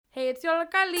Hey, it's Yola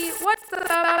Kali. What's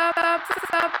up?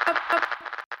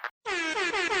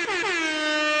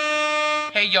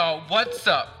 Hey y'all, what's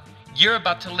up? You're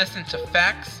about to listen to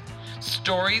facts,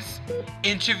 stories,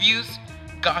 interviews,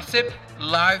 gossip,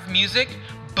 live music,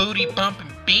 booty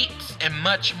bumping beats, and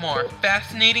much more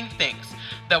fascinating things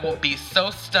that will be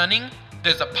so stunning,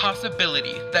 there's a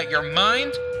possibility that your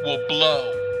mind will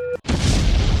blow.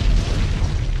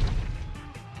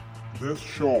 This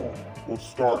show will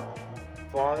start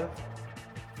 5,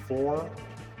 4,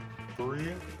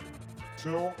 3,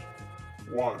 2,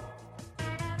 1.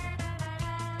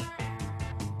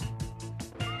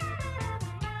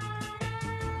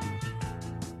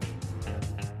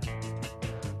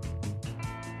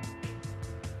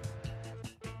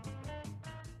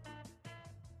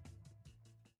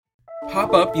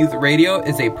 Pop-Up Youth Radio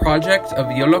is a project of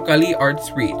Yolokali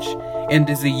Arts Reach and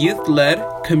is a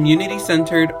youth-led,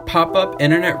 community-centered pop-up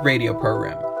internet radio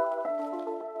program.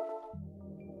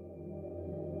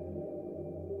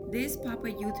 This Pop-Up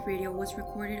Youth Radio was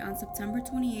recorded on September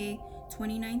 28,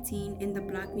 2019 in the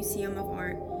Black Museum of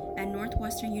Art at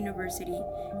Northwestern University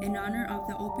in honor of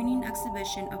the opening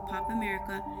exhibition of Pop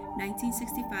America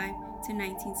 1965 to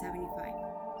 1975.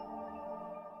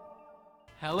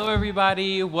 Hello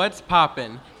everybody, what's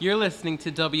poppin'? You're listening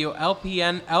to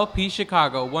WLPN LP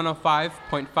Chicago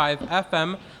 105.5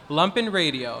 FM Lumpin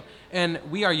Radio, and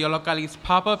we are Yolokali's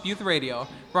Pop-Up Youth Radio,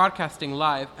 broadcasting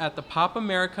live at the Pop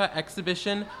America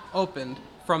exhibition opened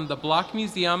from the Block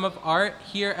Museum of Art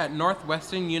here at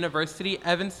Northwestern University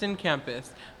Evanston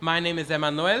campus. My name is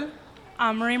Emmanuel.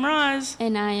 I'm Marie Mraz.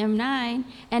 And I am Nine.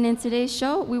 And in today's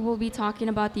show, we will be talking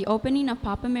about the opening of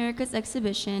Pop America's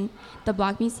exhibition, the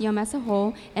Block Museum as a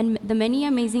whole, and the many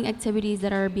amazing activities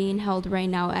that are being held right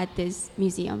now at this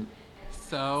museum.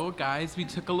 So, guys, we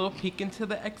took a little peek into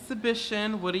the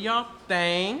exhibition. What do y'all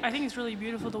think? I think it's really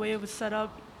beautiful the way it was set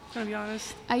up, to be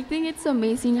honest. I think it's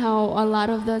amazing how a lot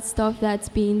of the stuff that's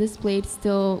being displayed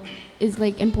still is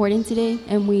like important today,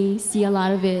 and we see a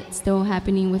lot of it still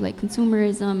happening with like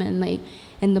consumerism and like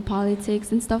in the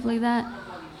politics and stuff like that.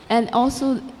 And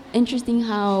also interesting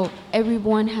how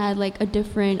everyone had like a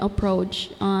different approach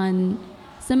on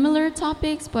similar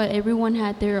topics, but everyone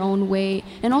had their own way,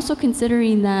 and also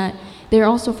considering that they're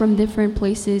also from different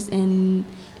places in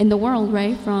the world,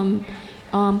 right? From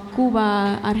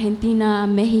Cuba, Argentina,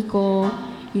 Mexico,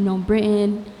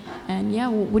 Britain. And yeah,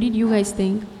 what did you guys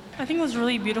think? I think it was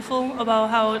really beautiful about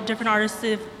how different artists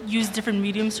used different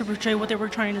mediums to portray what they were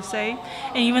trying to say.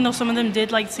 And even though some of them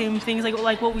did like same things,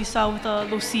 like what we saw with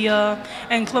Lucia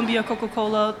and Columbia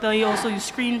Coca-Cola, they also use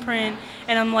screen print.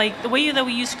 And I'm like, the way that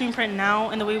we use screen print now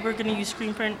and the way we're going to use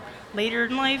screen print later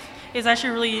in life is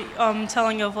actually really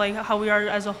telling of like how we are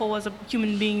as a whole, as a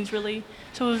human beings, really.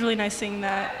 So it was really nice seeing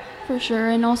that. For sure,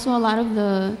 and also a lot of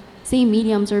the same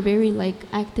mediums are very like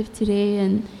active today,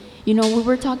 and we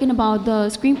were talking about the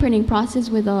screen printing process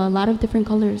with a lot of different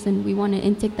colors, and we want to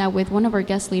intake that with one of our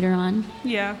guests later on.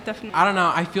 Yeah, definitely. I don't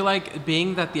know, I feel like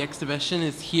being that the exhibition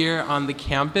is here on the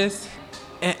campus,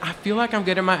 I feel like I'm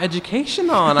getting my education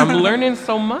on. I'm learning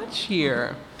so much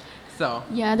here. So.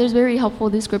 Yeah, there's very helpful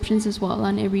descriptions as well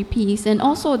on every piece, and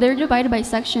also they're divided by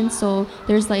sections, so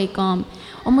there's like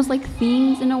almost like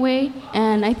themes in a way,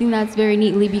 and I think that's very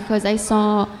neatly because I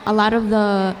saw a lot of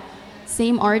the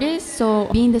same artists, so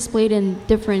being displayed in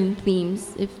different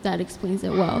themes, if that explains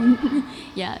it well.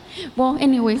 Yeah. Well,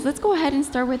 anyways, let's go ahead and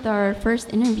start with our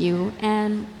first interview,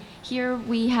 and here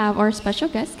we have our special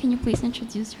guest. Can you please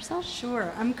introduce yourself?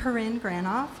 Sure. I'm Corinne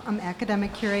Granoff. I'm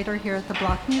academic curator here at the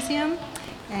Block Museum,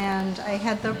 and I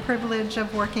had the privilege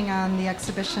of working on the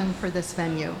exhibition for this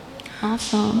venue.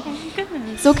 Awesome. Oh my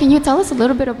goodness. So can you tell us a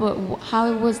little bit about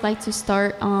how it was like to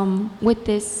start with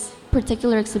this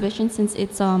particular exhibition, since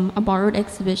it's a borrowed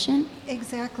exhibition?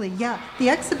 Exactly, yeah. The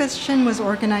exhibition was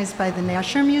organized by the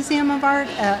Nasher Museum of Art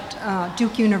at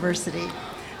Duke University.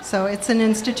 So it's an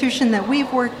institution that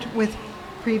we've worked with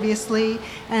previously,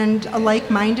 and a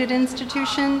like-minded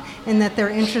institution in that they're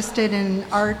interested in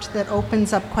art that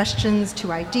opens up questions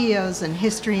to ideas and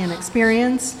history and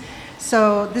experience.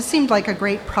 So this seemed like a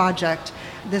great project.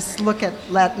 This look at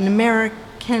Latin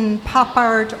American pop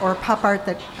art or pop art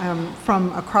that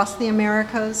from across the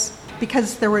Americas,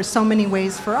 because there were so many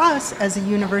ways for us as a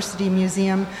university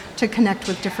museum to connect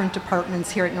with different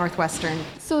departments here at Northwestern.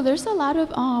 So there's a lot of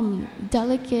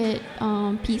delicate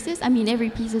pieces. I mean, every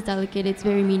piece is delicate. It's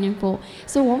very meaningful.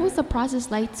 So what was the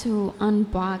process like to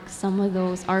unbox some of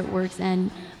those artworks and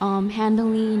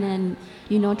handling and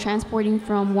transporting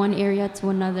from one area to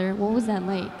another? What was that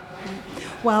like?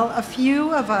 Well, a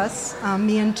few of us,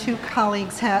 me and two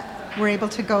colleagues, were able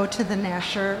to go to the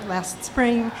Nasher last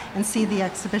spring and see the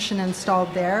exhibition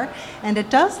installed there. And it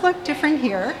does look different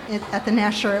here. At the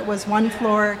Nasher, it was one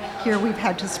floor. Here we've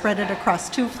had to spread it across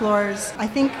 2 floors. I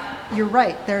think you're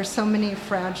right. There are so many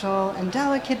fragile and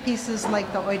delicate pieces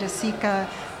like the Oiticica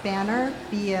banner,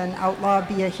 Be an Outlaw,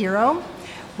 Be a Hero,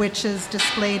 which is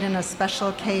displayed in a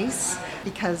special case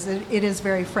because it is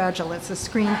very fragile. It's a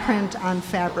screen print on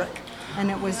fabric, and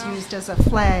it was used as a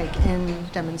flag in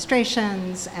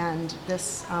demonstrations and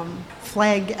this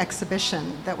flag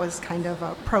exhibition that was kind of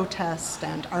a protest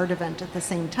and art event at the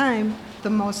same time. The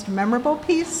most memorable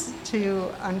piece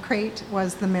to uncrate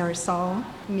was the Marisol,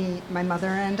 my mother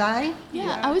and I.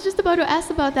 Yeah, I was just about to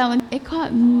ask about that one. It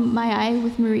caught my eye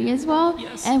with Marie as well.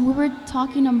 Yes. And we were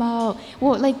talking about,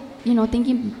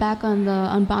 thinking back on the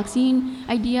unboxing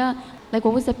idea,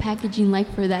 what was the packaging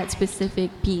like for that specific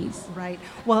piece? Right.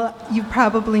 Well, you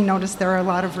probably noticed there are a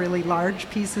lot of really large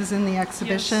pieces in the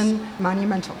exhibition,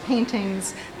 monumental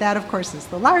paintings. That, of course, is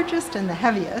the largest and the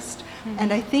heaviest. Mm-hmm.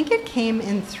 And I think it came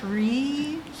in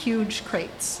 3 huge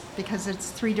crates because it's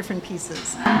 3 different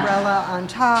pieces. Umbrella on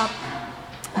top,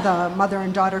 the mother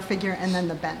and daughter figure, and then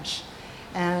the bench.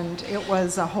 And it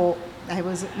was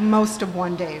most of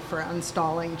one day for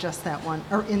installing just that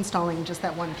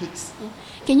one piece.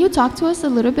 Can you talk to us a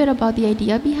little bit about the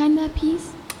idea behind that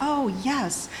piece? Oh,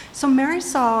 yes. So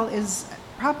Marisol is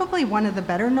probably one of the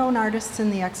better known artists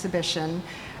in the exhibition.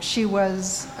 She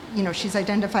was, she's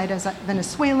identified as a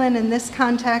Venezuelan in this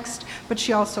context, but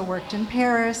she also worked in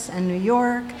Paris and New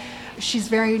York.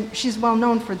 She's well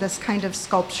known for this kind of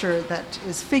sculpture that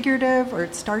is figurative, or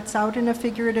it starts out in a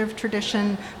figurative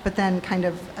tradition, but then kind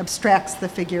of abstracts the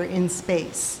figure in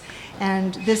space.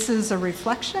 And this is a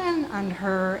reflection on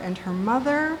her and her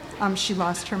mother. She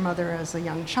lost her mother as a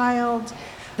young child.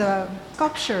 The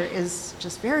sculpture is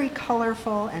just very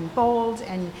colorful and bold,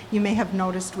 and you may have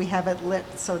noticed we have it lit,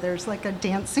 so there's like a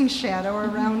dancing shadow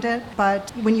around it. But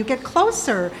when you get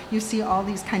closer, you see all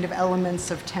these kind of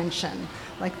elements of tension.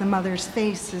 Like the mother's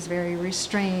face is very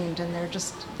restrained, and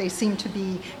they seem to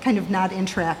be kind of not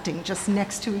interacting, just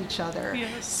next to each other.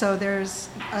 Yes. So there's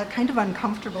a kind of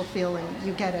uncomfortable feeling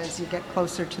you get as you get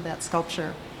closer to that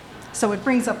sculpture. So it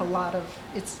brings up a lot of,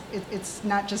 it's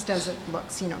not just as it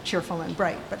looks, cheerful and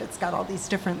bright, but it's got all these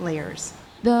different layers.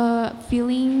 The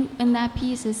feeling in that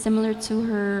piece is similar to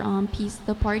her piece,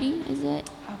 The Party, is it?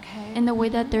 Okay. In the way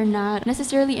that they're not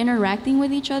necessarily interacting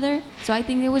with each other. So I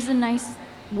think it was a nice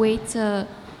way to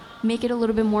make it a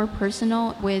little bit more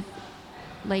personal with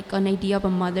an idea of a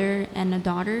mother and a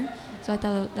daughter. So I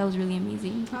thought that was really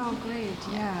amazing. Oh, great,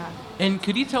 yeah. And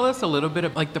could you tell us a little bit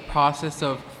of the process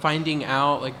of finding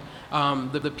out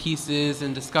the pieces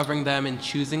and discovering them and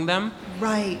choosing them?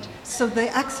 Right. So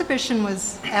the exhibition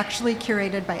was actually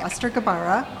curated by Esther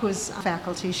Gabarra, who's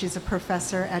faculty. She's a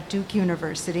professor at Duke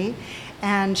University,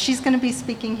 and she's going to be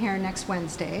speaking here next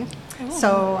Wednesday. Oh.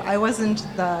 So I wasn't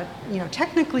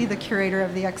technically the curator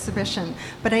of the exhibition,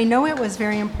 but I know it was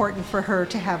very important for her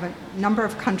to have a number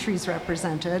of countries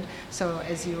represented. So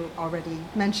as you already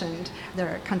mentioned,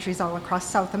 there are countries all across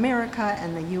South America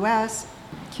and the U.S.,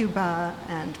 Cuba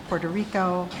and Puerto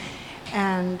Rico.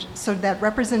 And so that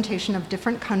representation of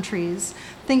different countries,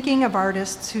 thinking of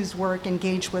artists whose work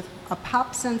engage with a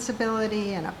pop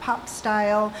sensibility and a pop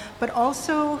style, but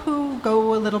also who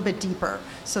go a little bit deeper.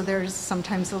 So there's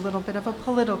sometimes a little bit of a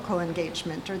political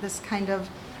engagement or this kind of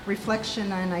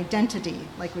reflection on identity,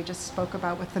 like we just spoke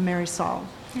about with the Marisol.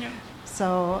 Yeah.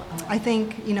 So I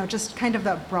think, just kind of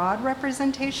the broad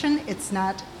representation, it's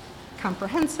not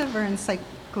comprehensive or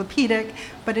encyclopedic,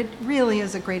 but it really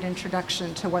is a great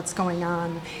introduction to what's going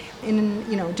on in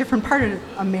different part of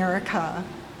America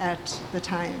at the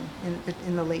time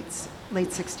in the late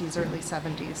 60s, early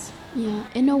 70s. Yeah,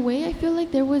 in a way, I feel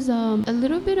like there was a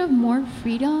little bit of more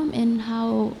freedom in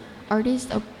how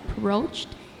artists approached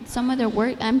some of their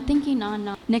work. I'm thinking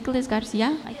on Nicolas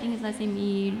Garcia. I think his last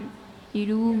name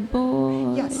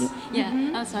Irubo. Yes. Yeah,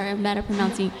 I'm sorry, I'm bad at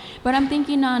pronouncing. But I'm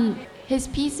thinking on his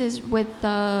pieces with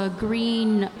the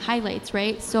green highlights,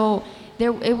 right? So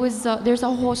there's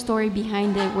a whole story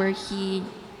behind it where he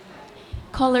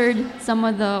colored some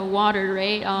of the water,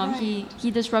 right?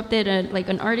 He disrupted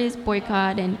an artist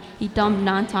boycott, and he dumped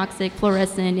non-toxic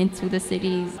fluorescent into the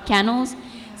city's canals.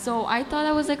 So I thought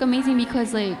that was amazing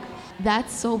because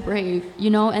that's so brave,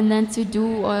 and then to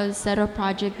do a set of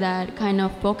project that kind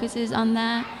of focuses on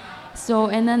that So,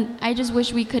 and then I just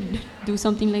wish we could do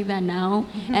something like that now.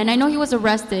 And I know he was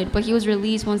arrested, but he was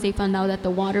released once they found out that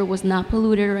the water was not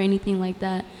polluted or anything like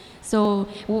that. So,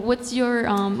 what's your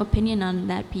opinion on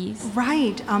that piece?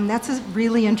 Right. That's a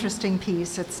really interesting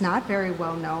piece. It's not very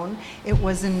well known. It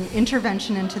was an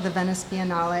intervention into the Venice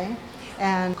Biennale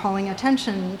and calling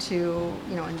attention to,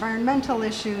 environmental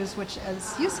issues, which,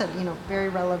 as you said, very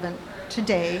relevant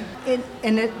today.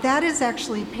 That is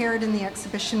actually paired in the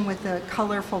exhibition with a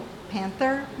colorful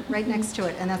panther right next to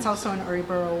it, and that's also an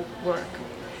Uriburu work.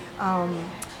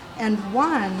 And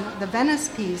the Venice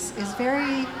piece, is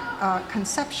very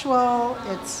conceptual.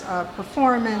 It's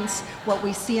performance. What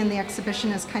we see in the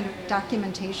exhibition is kind of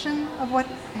documentation of what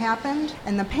happened.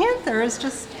 And the panther is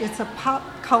it's a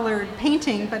pop-colored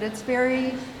painting, but it's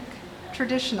very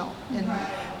traditional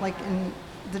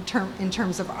in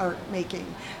terms of art making,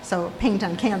 so paint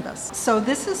on canvas. So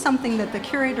this is something that the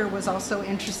curator was also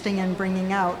interested in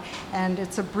bringing out, and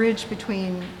it's a bridge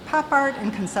between pop art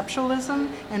and conceptualism,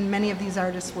 and many of these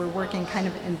artists were working kind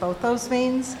of in both those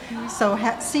veins. So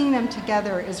seeing them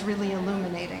together is really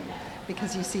illuminating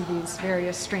because you see these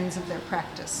various strains of their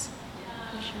practice.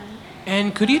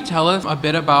 And could you tell us a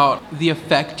bit about the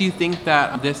effect you think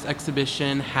that this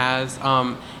exhibition has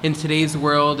in today's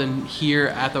world and here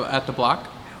at the Block?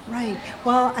 Right.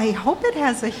 Well, I hope it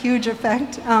has a huge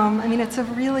effect.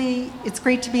 It's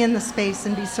great to be in the space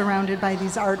and be surrounded by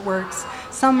these artworks.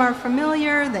 Some are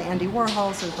familiar, the Andy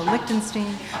Warhols or the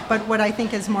Lichtenstein, but what I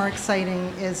think is more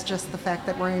exciting is just the fact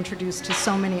that we're introduced to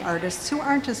so many artists who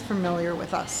aren't as familiar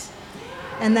with us.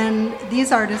 And then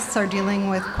these artists are dealing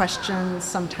with questions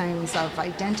sometimes of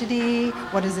identity,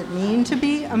 what does it mean to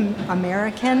be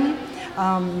American?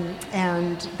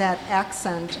 And that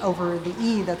accent over the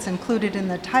E that's included in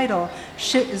the title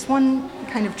is one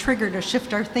kind of trigger to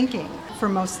shift our thinking for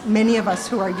many of us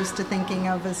who are used to thinking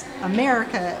of as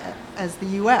America as the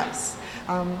U.S.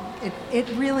 It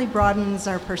really broadens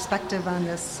our perspective on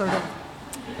this sort of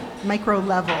micro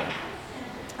level.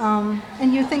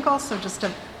 And you think also just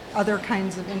of other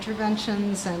kinds of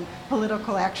interventions and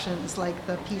political actions like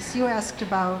the piece you asked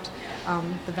about,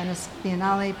 the Venice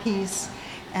Biennale piece,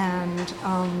 and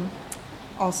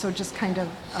also just kind of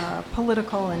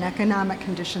political and economic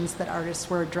conditions that artists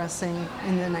were addressing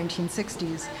in the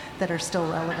 1960s that are still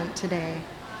relevant today.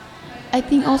 I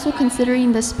think also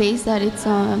considering the space that it's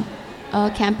a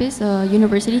campus, a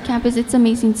university campus, it's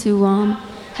amazing to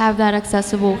have that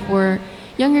accessible for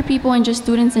younger people and just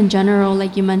students in general,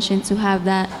 like you mentioned, to have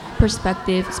that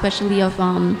perspective, especially of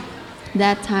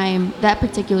that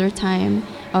particular time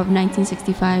of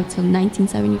 1965 to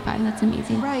 1975. That's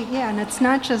amazing. Right, yeah, and it's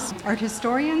not just art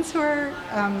historians who are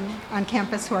on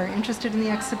campus who are interested in the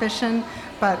exhibition,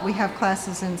 but we have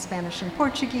classes in Spanish and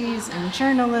Portuguese and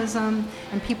journalism,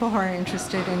 and people who are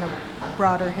interested in a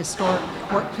broader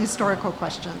historical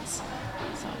questions.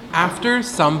 So. After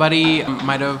somebody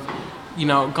might have,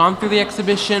 gone through the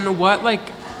exhibition, what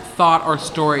thought or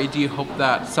story do you hope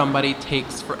that somebody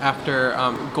takes after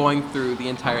going through the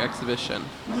entire exhibition?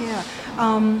 Yeah.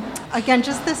 Again,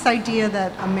 just this idea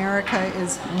that America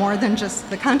is more than just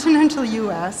the continental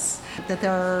U.S., that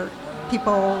there are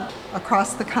people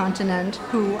across the continent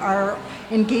who are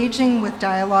engaging with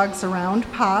dialogues around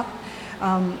pop,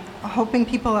 hoping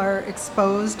people are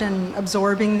exposed and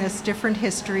absorbing this different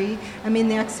history. I mean,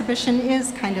 the exhibition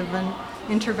is kind of an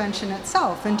intervention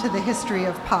itself into the history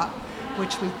of pop,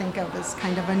 which we think of as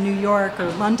kind of a New York or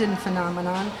London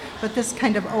phenomenon, but this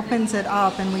kind of opens it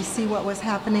up and we see what was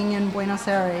happening in Buenos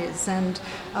Aires and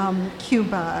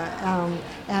Cuba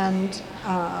and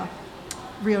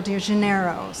Rio de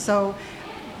Janeiro. So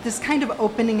this kind of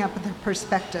opening up of the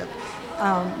perspective,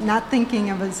 not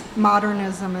thinking of as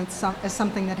modernism as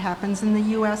something that happens in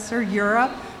the US or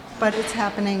Europe, but it's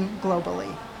happening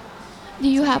globally. Do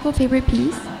you have a favorite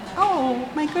piece? Oh,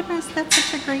 my goodness, that's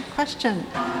such a great question.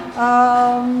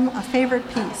 A favorite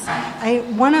piece.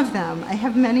 One of them, I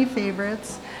have many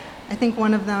favorites. I think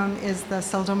one of them is the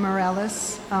Celso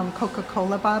Morales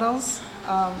Coca-Cola bottles,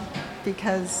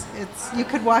 because you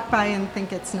could walk by and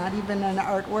think it's not even an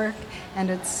artwork,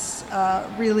 and it's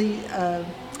really a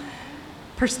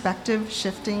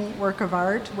perspective-shifting work of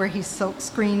art where he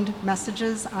silk-screened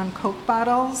messages on Coke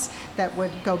bottles that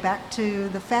would go back to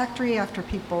the factory after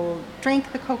people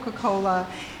drank the Coca-Cola,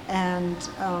 and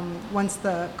once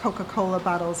the Coca-Cola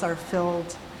bottles are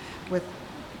filled with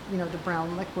the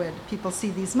brown liquid, people see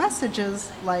these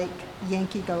messages like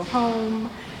Yankee Go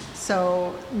Home.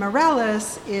 So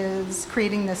Morales is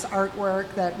creating this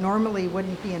artwork that normally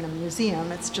wouldn't be in a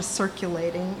museum. It's just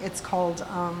circulating. It's called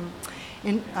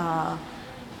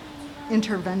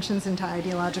Interventions into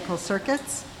Ideological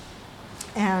Circuits.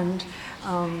 And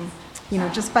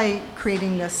Just by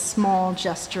creating this small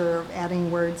gesture of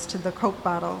adding words to the Coke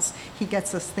bottles, he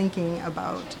gets us thinking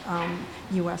about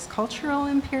U.S. cultural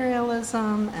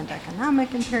imperialism and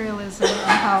economic imperialism,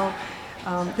 and how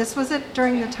this was it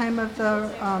during the time of the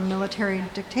military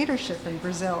dictatorship in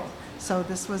Brazil. So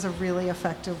this was a really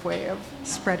effective way of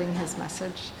spreading his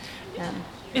message. And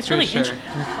it's For really sure.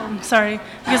 sorry,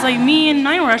 because like me and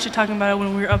Nine were actually talking about it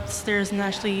when we were upstairs and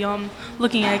actually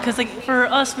looking at it. Because like for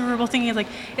us, we were both thinking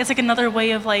it's like another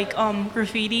way of like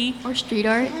graffiti. Or street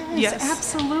art. Yes.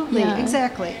 Absolutely, Yeah.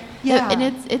 exactly. Yeah. And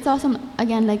it's awesome,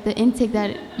 again, like the intake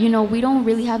that, we don't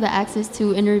really have the access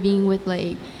to intervene with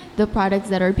like the products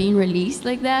that are being released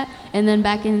like that. And then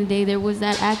back in the day, there was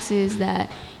that access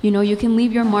that, you can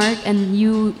leave your mark and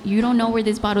you don't know where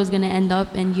this bottle is going to end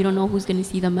up, and you don't know who's going to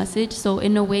see the message. So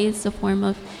in a way, it's a form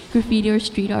of graffiti or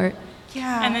street art.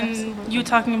 Yeah, And then absolutely. you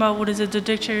talking about the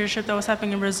dictatorship that was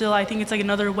happening in Brazil. I think it's like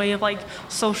another way of like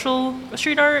social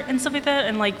street art and stuff like that,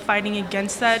 and like fighting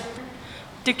against that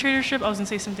dictatorship. I was gonna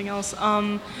say something else.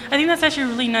 I think that's actually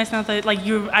really nice now that like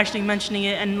you're actually mentioning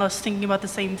it and us thinking about the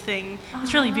same thing.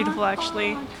 It's really beautiful,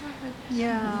 actually.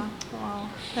 Yeah, well,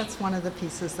 that's one of the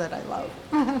pieces that I love.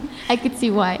 I could see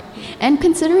why. And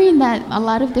considering that a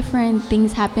lot of different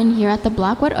things happen here at the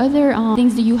block, what other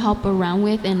things do you help around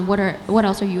with, and what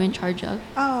else are you in charge of?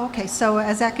 Oh, okay. So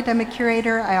as academic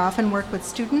curator, I often work with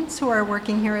students who are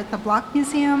working here at the Block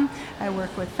Museum. I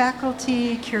work with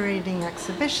faculty, curating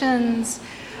exhibitions.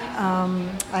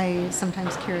 I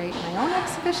sometimes curate my own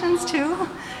exhibitions too.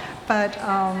 But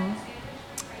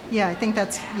yeah, I think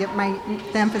that's the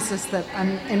emphasis that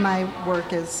in my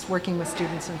work is working with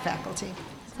students and faculty.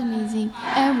 That's amazing.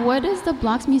 And what does the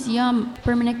Blocks Museum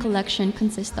permanent collection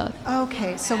consist of?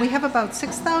 Okay, so we have about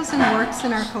 6,000 works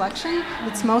in our collection.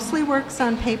 It's mostly works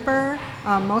on paper,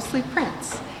 mostly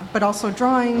prints, but also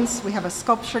drawings. We have a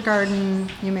sculpture garden.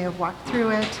 You may have walked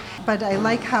through it. But I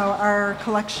like how our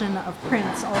collection of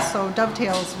prints also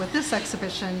dovetails with this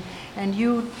exhibition. And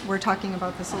you were talking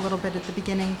about this a little bit at the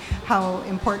beginning, how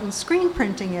important screen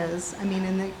printing is. I mean,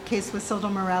 in the case with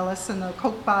Sildo Morales and the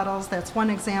Coke bottles, that's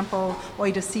one example.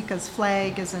 Oiticica's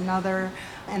flag is another.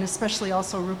 And especially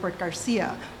also Rupert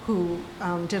Garcia, who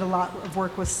did a lot of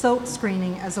work with silk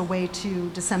screening as a way to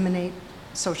disseminate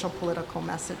social political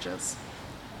messages.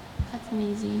 That's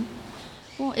amazing.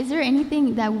 Well, is there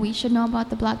anything that we should know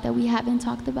about the block that we haven't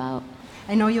talked about?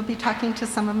 I know you'll be talking to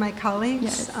some of my colleagues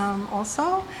Yes.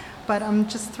 also, but I'm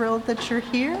just thrilled that you're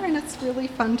here, and it's really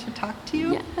fun to talk to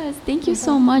you. Yes, thank you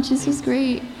so much. This was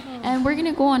great. And we're going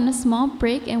to go on a small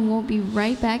break, and we'll be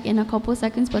right back in a couple of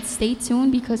seconds, but stay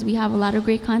tuned because we have a lot of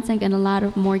great content and a lot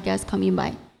of more guests coming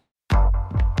by.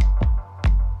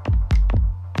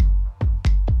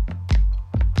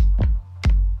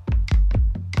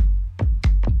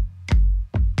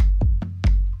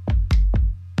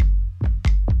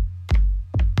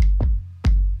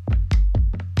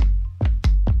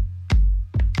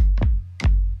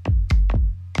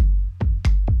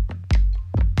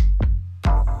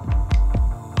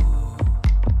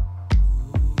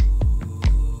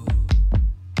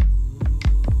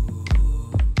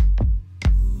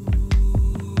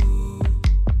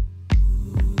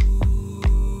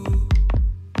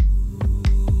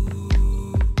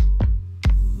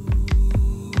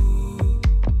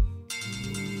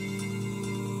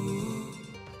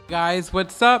 Guys,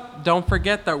 what's up? Don't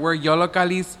forget that we're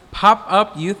Yolocali's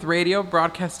Pop-Up Youth Radio,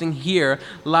 broadcasting here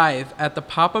live at the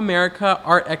Pop America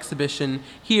Art Exhibition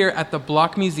here at the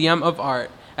Block Museum of Art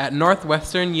at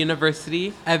Northwestern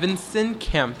University Evanston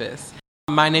campus.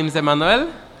 My name is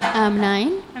Emmanuel. I'm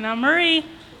 9. And I'm Marie.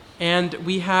 And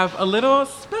we have a little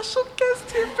special guest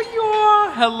here for you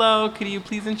all. Hello, could you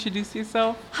please introduce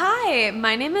yourself? Hi,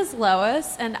 my name is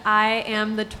Lois, and I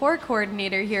am the tour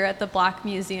coordinator here at the Block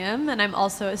Museum, and I'm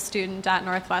also a student at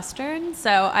Northwestern.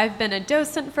 So I've been a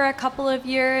docent for a couple of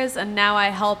years, and now I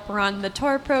help run the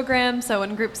tour program. So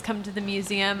when groups come to the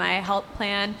museum, I help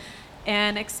plan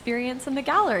an experience in the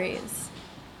galleries.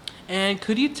 And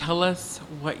could you tell us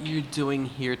what you're doing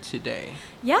here today?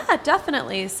 Yeah,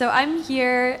 definitely. So I'm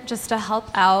here just to help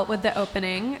out with the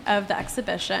opening of the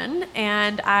exhibition,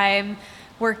 and I'm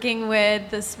working with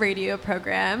this radio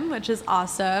program, which is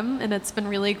awesome, and it's been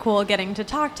really cool getting to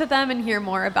talk to them and hear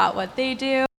more about what they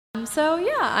do. So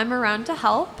yeah, I'm around to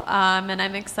help, and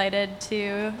I'm excited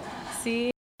to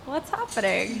see what's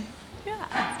happening.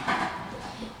 Yeah.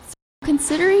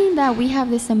 Considering that we have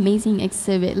this amazing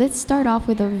exhibit, let's start off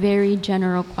with a very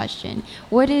general question.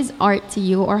 What is art to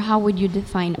you, or how would you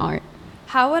define art?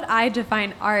 How would I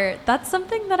define art? That's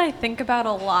something that I think about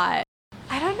a lot.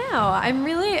 I don't know. I'm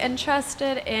really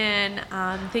interested in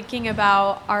thinking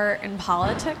about art and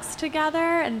politics together,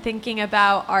 and thinking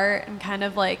about art and kind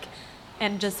of like,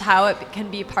 and just how it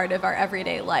can be part of our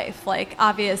everyday life. Like,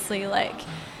 obviously, like,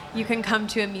 you can come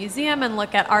to a museum and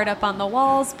look at art up on the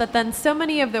walls, but then so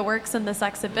many of the works in this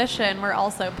exhibition were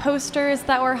also posters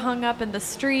that were hung up in the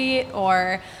street,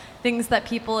 or things that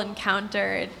people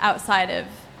encountered outside of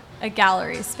a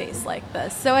gallery space like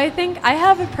this. So I think I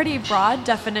have a pretty broad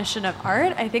definition of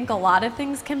art. I think a lot of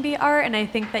things can be art, and I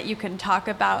think that you can talk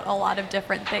about a lot of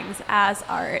different things as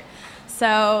art.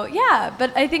 So yeah,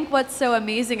 but I think what's so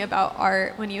amazing about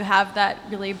art, when you have that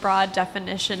really broad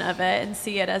definition of it and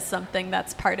see it as something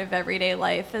that's part of everyday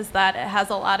life, is that it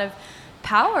has a lot of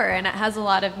power and it has a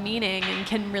lot of meaning and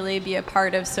can really be a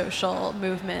part of social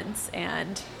movements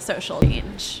and social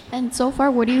change. And so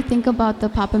far, what do you think about the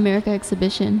Pop America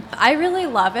exhibition? I really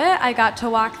love it. I got to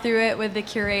walk through it with the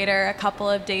curator a couple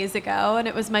of days ago, and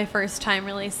it was my first time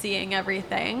really seeing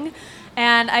everything.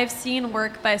 And I've seen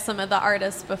work by some of the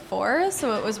artists before,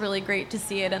 so it was really great to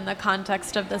see it in the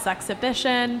context of this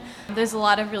exhibition. There's a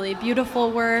lot of really beautiful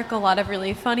work, a lot of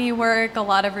really funny work, a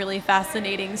lot of really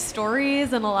fascinating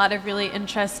stories, and a lot of really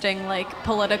interesting like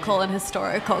political and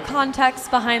historical context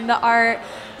behind the art.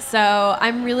 So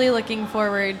I'm really looking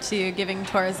forward to giving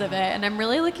tours of it, and I'm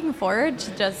really looking forward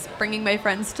to just bringing my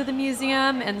friends to the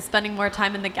museum and spending more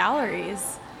time in the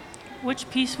galleries. Which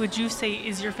piece would you say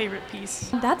is your favorite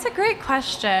piece? That's a great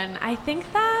question. I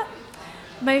think that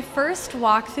my first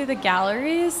walk through the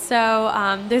galleries,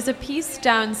 so there's a piece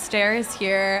downstairs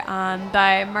here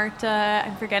by Marta,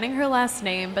 I'm forgetting her last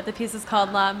name, but the piece is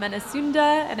called La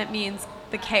Menesunda, and it means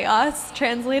the chaos,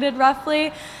 translated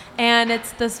roughly. And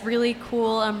it's this really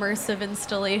cool immersive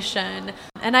installation.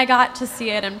 And I got to see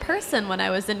it in person when I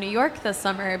was in New York this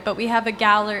summer, but we have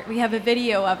a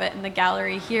video of it in the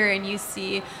gallery here, and you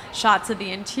see shots of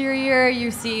the interior,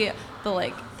 you see the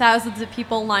like thousands of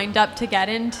people lined up to get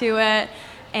into it.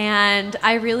 And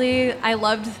I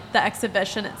loved the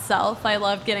exhibition itself. I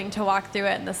loved getting to walk through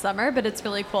it in the summer, but it's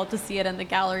really cool to see it in the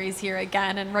galleries here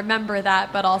again and remember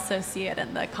that, but also see it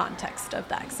in the context of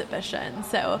the exhibition.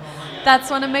 So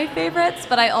that's one of my favorites,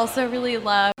 but I also really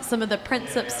love some of the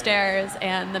prints upstairs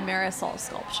and the Marisol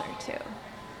sculpture too.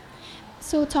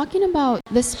 So talking about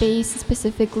the space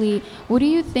specifically, what do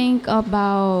you think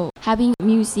about having a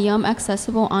museum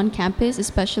accessible on campus,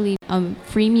 especially a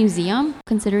free museum,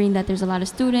 considering that there's a lot of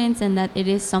students and that it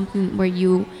is something where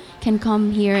you can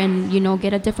come here and,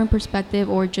 get a different perspective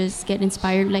or just get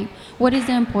inspired? Like, what is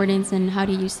the importance and how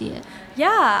do you see it?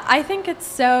 Yeah, I think it's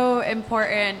so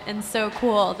important and so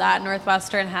cool that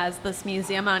Northwestern has this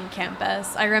museum on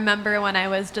campus. I remember when I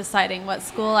was deciding what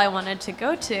school I wanted to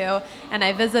go to and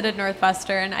I visited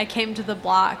Northwestern, I came to the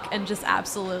block and just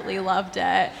absolutely loved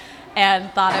it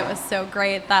and thought it was so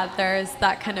great that there's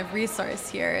that kind of resource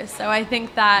here. So I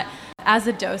think that as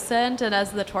a docent and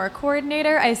as the tour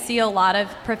coordinator, I see a lot of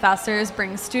professors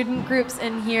bring student groups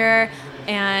in here,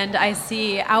 and I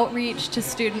see outreach to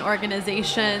student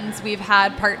organizations. We've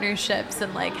had partnerships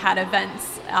and had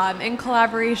events in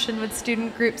collaboration with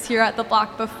student groups here at the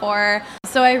block before.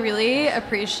 So I really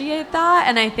appreciate that,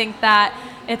 and I think that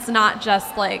it's not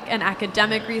just an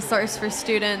academic resource for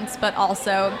students, but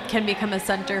also can become a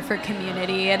center for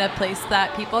community and a place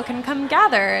that people can come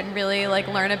gather and really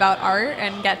learn about art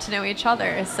and get to know each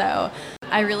other. So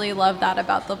I really love that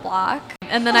about the block.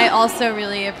 And then I also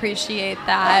really appreciate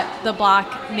that the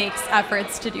block makes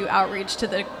efforts to do outreach to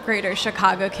the greater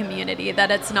Chicago community,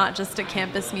 that it's not just a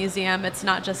campus museum, it's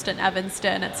not just in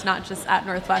Evanston, it's not just at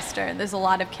Northwestern. There's a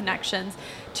lot of connections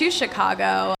to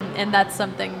Chicago, and that's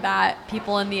something that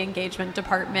people in the engagement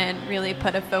department really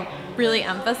really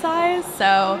emphasize.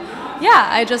 So yeah,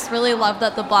 I just really love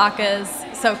that the block is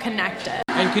so connected.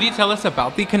 And could you tell us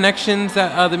about the connections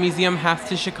that the museum has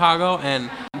to Chicago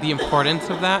and the importance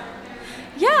of that?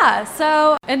 Yeah,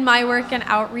 so in my work in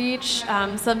outreach,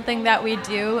 something that we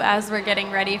do as we're getting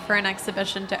ready for an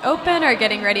exhibition to open or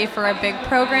getting ready for a big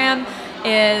program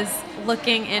is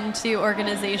looking into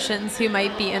organizations who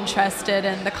might be interested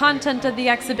in the content of the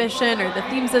exhibition or the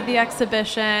themes of the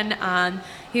exhibition,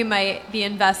 who might be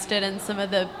invested in some of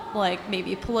the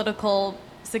maybe political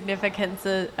significance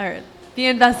or be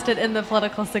invested in the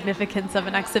political significance of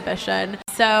an exhibition.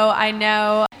 So I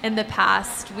know in the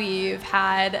past we've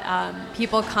had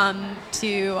people come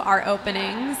to our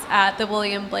openings. At the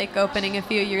William Blake opening a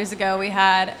few years ago, we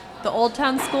had the Old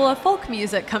Town School of Folk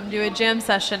Music come do a jam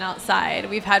session outside.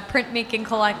 We've had printmaking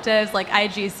collectives like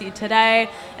IGC Today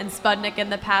and Spudnik in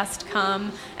the past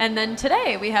come. And then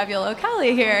today we have Yolo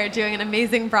Kali here doing an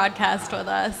amazing broadcast with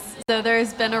us. So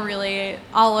there's been a really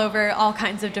all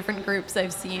kinds of different groups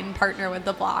I've seen partner with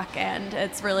the block, and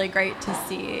it's really great to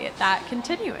see that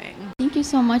continuing. Thank you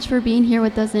so much for being here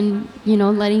with us and,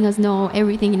 letting us know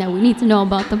everything that we need to know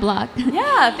about the block.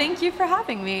 Yeah, thank you for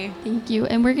having me. Thank you.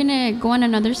 And we're going to go on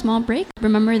another small break.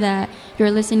 Remember that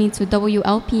you're listening to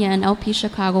WLPN LP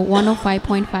Chicago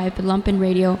 105.5 Lumpen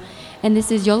Radio. And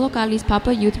this is Yolo Kali's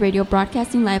Papa Youth Radio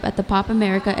broadcasting live at the Pop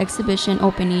America exhibition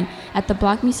opening at the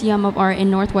Block Museum of Art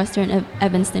in Northwestern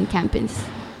Evanston campus.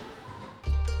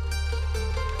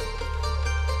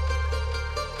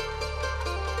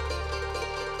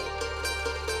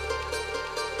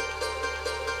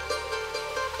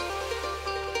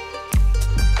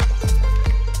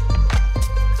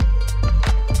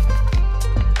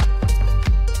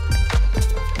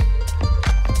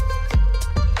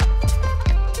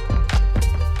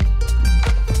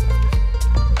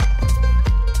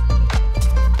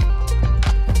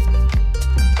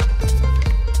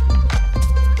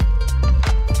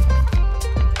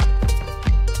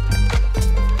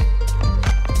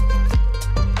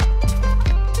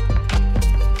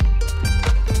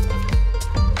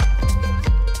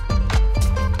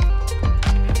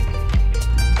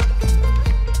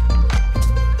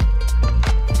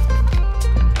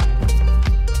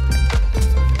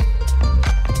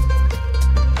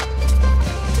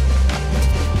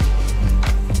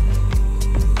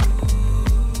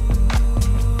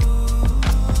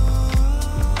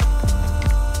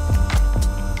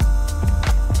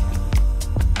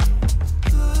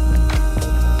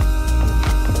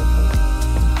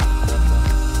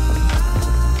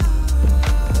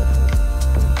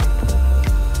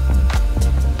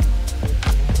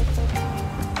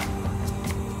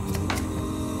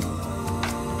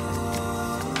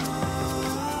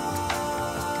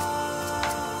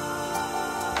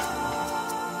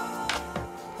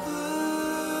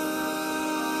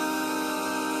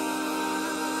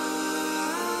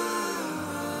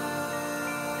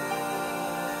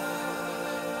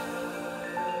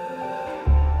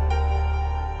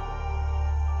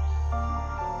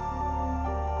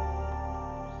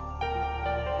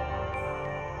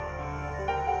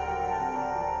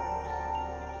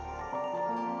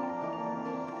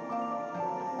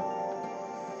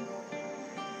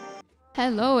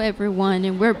 Hello everyone,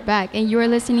 and we're back, and you are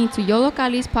listening to Yolo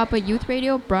Kali's Papa Youth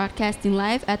Radio broadcasting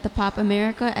live at the Pop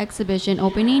America exhibition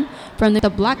opening from the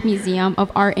Block Museum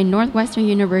of Art in Northwestern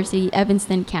University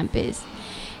Evanston campus.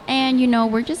 And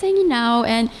we're just hanging out,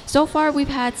 and so far we've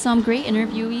had some great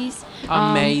interviewees.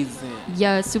 Amazing.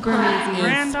 Yeah, super amazing.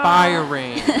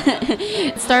 Inspiring.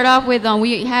 Start off with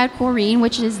we had Corinne,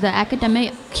 which is the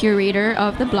academic curator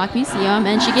of the Block Museum,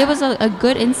 and she gave us a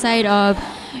good insight of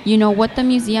what the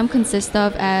museum consists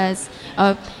of as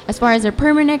far as their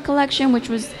permanent collection, which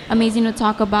was amazing to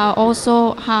talk about.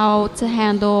 Also, how to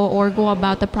handle or go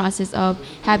about the process of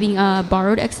having a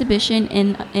borrowed exhibition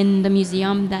in the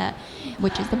museum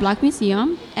which is the Block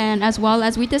Museum, and as well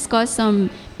as we discussed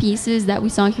some pieces that we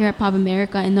saw here at Pop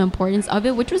America and the importance of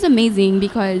it, which was amazing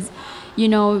because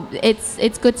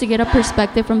it's good to get a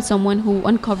perspective from someone who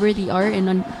uncovered the art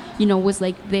and was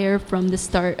there from the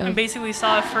start and basically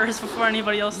saw it first before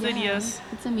anybody else did. Yes,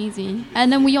 it's amazing.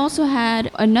 And then we also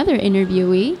had another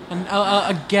interviewee,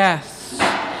 a guest,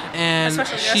 and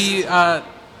she guest.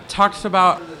 talks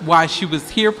about why she was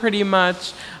here pretty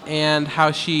much and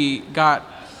how she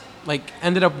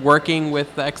ended up working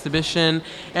with the exhibition.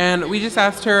 And we just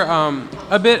asked her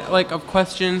a bit of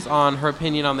questions on her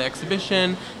opinion on the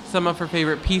exhibition, some of her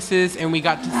favorite pieces, and we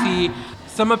got to see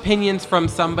some opinions from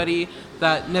somebody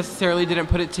that necessarily didn't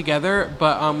put it together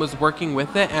but was working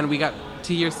with it, and we got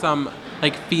to hear some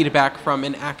feedback from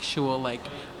an actual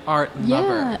art lover.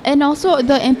 Yeah, and also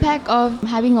the impact of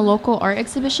having a local art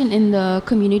exhibition in the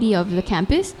community of the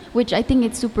campus, which I think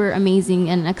it's super amazing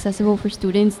and accessible for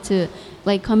students to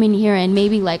come in here and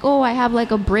maybe I have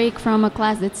a break from a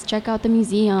class, let's check out the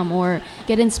museum or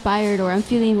get inspired, or I'm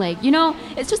feeling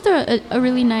it's just a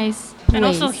really nice place. And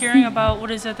also hearing about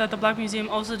that the Block Museum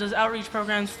also does outreach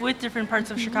programs with different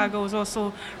parts of Chicago is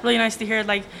also really nice to hear.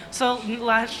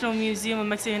 National Museum of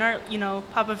Mexican Art,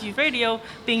 Pop-Up Youth Radio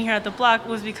being here at the Block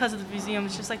was because of the museum.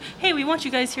 It's just hey, we want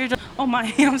you guys here to Oh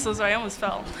my, I'm so sorry, I almost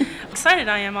fell. Excited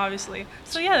I am, obviously.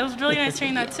 So yeah, it was really nice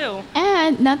hearing that too.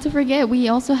 And not to forget, we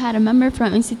also had a member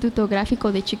from Instituto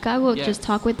Gráfico de Chicago Yes. just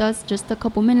talk with us just a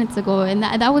couple minutes ago. And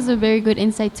that was a very good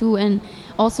insight too. And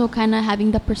also kind of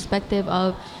having the perspective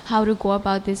of how to go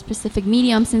about this specific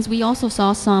medium, since we also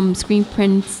saw some screen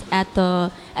prints at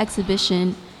the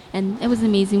exhibition. And it was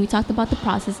amazing. We talked about the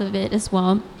process of it as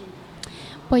well.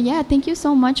 But yeah, thank you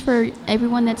so much for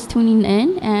everyone that's tuning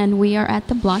in. And we are at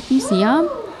the Block Museum.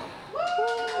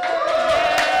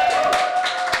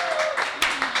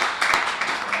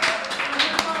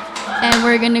 And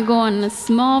we're going to go on a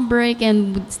small break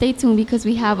and stay tuned because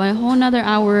we have a whole nother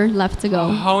hour left to A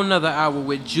go. whole nother hour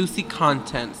with juicy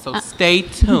content, so stay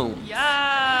tuned.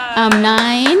 Yeah. I'm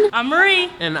 9, I'm Marie.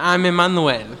 And I'm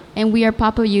Emmanuel. and we are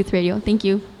Pop-Up Youth Radio. Thank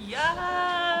you. Yes.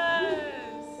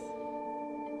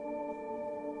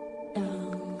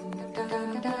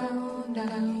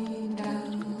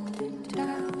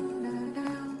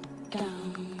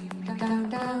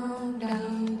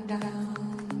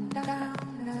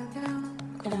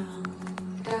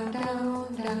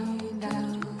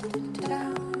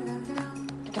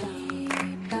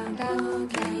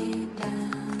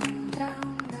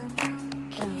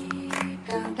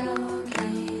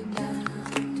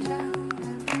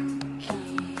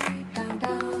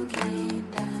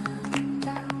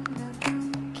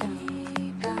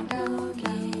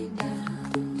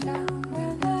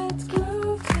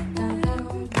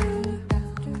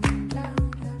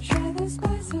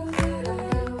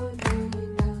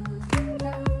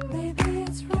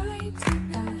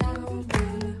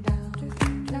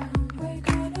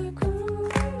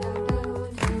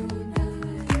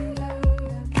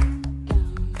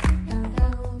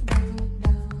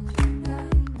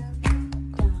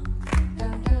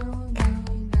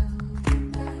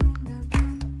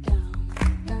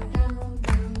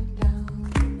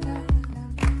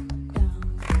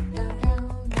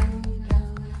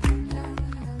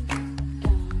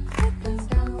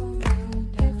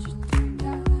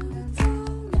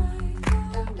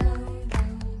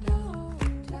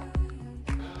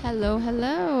 Hello,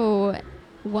 hello.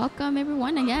 Welcome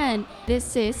everyone again.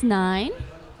 This is 9,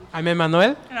 I'm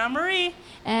Emmanuel. And I'm Marie.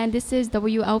 and this is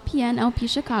WLPN LP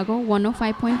Chicago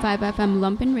 105.5 FM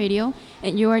Lumpen Radio,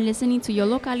 and you are listening to Yo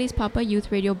Locali's Papa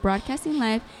Youth Radio, broadcasting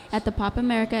live at the Pop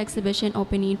America exhibition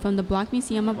opening from the Block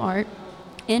Museum of Art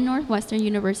in Northwestern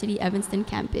University Evanston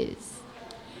campus.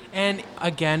 And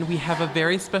again, we have a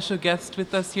very special guest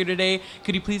with us here today.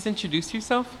 Could you please introduce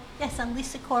yourself? Yes, I'm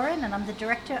Lisa Corin, and I'm the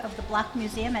director of the Block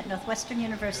Museum at Northwestern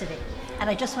University. And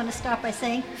I just want to start by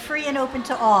saying free and open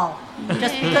to all.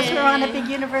 Just because we're on a big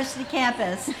university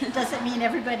campus doesn't mean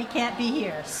everybody can't be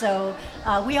here. So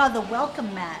we are the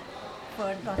welcome mat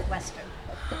for Northwestern.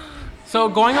 So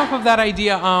going off of that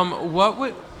idea,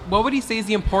 what would you say is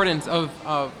the importance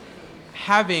of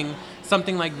having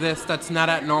something like this that's not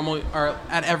at normal or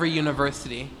at every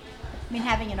university? I mean,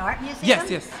 having an art museum?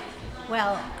 Yes.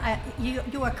 Well,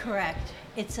 you are correct.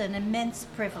 It's an immense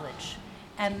privilege.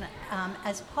 And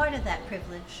as part of that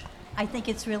privilege, I think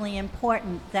it's really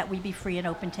important that we be free and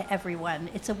open to everyone.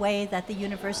 It's a way that the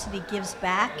university gives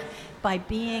back by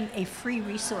being a free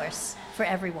resource for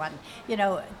everyone. You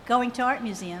know, going to art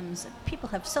museums, people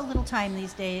have so little time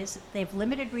these days. They have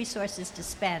limited resources to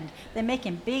spend. They're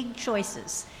making big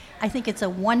choices. I think it's a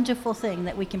wonderful thing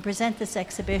that we can present this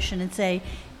exhibition and say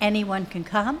anyone can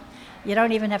come. You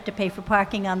don't even have to pay for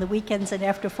parking on the weekends and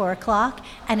after 4 o'clock.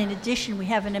 And in addition, we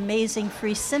have an amazing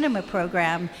free cinema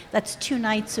program that's 2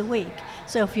 nights a week.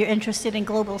 So if you're interested in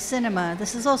global cinema,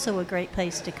 this is also a great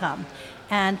place to come.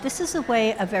 And this is a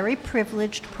way a very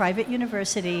privileged private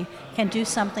university can do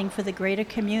something for the greater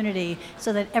community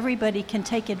so that everybody can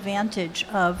take advantage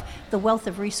of the wealth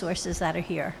of resources that are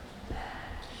here.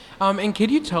 And could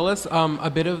you tell us a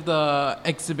bit of the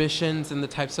exhibitions and the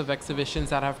types of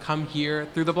exhibitions that have come here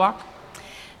through the block?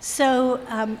 So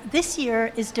this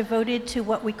year is devoted to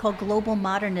what we call global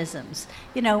modernisms.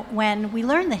 You know, when we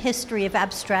learn the history of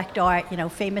abstract art, you know,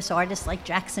 famous artists like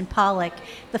Jackson Pollock,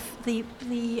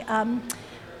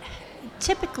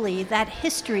 typically that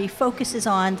history focuses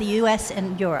on the U.S.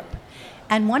 and Europe.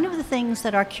 And one of the things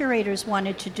that our curators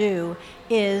wanted to do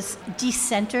is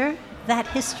decenter that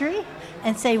history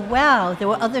and say, wow, there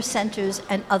were other centers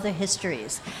and other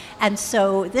histories. And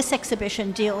so this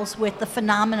exhibition deals with the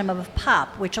phenomenon of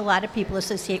pop, which a lot of people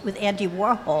associate with Andy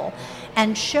Warhol,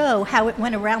 and show how it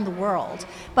went around the world,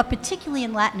 but particularly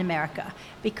in Latin America,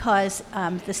 because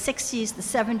the 60s, the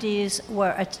 70s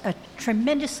were a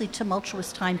tremendously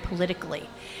tumultuous time politically.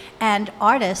 And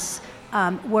artists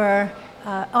were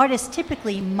artists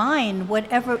typically mine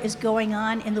whatever is going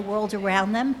on in the world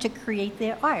around them to create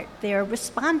their art. They're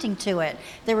responding to it.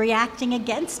 They're reacting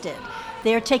against it.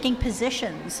 They're taking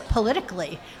positions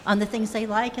politically on the things they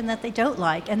like and that they don't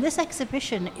like. And this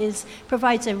exhibition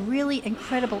provides a really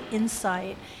incredible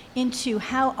insight into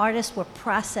how artists were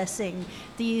processing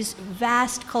these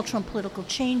vast cultural and political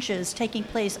changes taking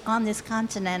place on this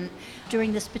continent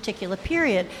during this particular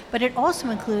period. But it also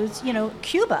includes,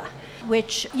 Cuba,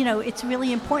 which, it's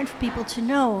really important for people to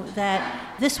know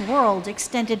that this world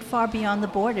extended far beyond the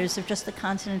borders of just the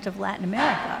continent of Latin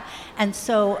America. And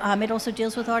so it also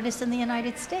deals with artists in the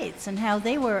United States and how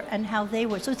they were.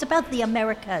 So it's about the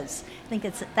Americas. I think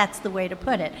that's the way to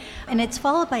put it. And it's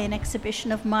followed by an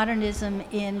exhibition of modernism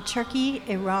in Turkey,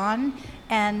 Iran,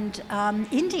 and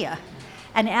India.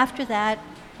 And after that,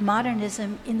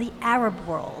 modernism in the Arab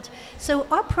world. So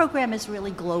our program is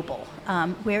really global.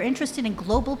 We're interested in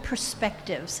global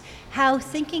perspectives, how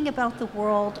thinking about the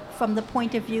world from the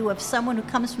point of view of someone who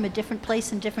comes from a different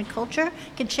place and different culture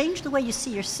can change the way you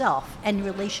see yourself and your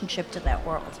relationship to that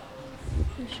world.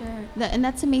 For sure. And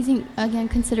that's amazing, again,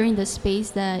 considering the space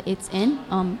that it's in,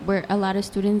 where a lot of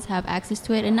students have access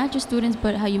to it. And not just students,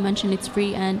 but how you mentioned it's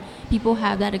free, and people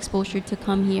have that exposure to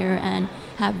come here and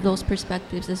have those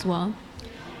perspectives as well.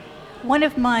 One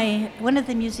of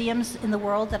the museums in the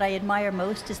world that I admire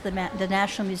most is the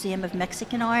National Museum of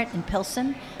Mexican Art in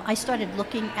Pilsen. I started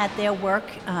looking at their work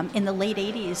in the late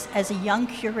 80s as a young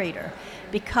curator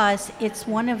because it's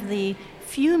one of the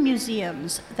few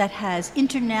museums that has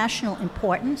international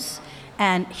importance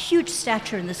and huge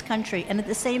stature in this country, and at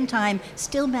the same time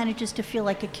still manages to feel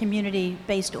like a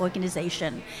community-based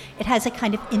organization. It has a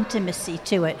kind of intimacy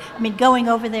to it. I mean, going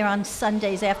over there on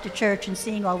Sundays after church and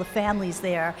seeing all the families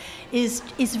there is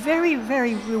very,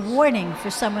 very rewarding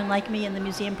for someone like me in the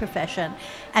museum profession.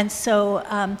 And so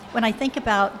when I think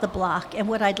about the block and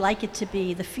what I'd like it to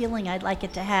be, the feeling I'd like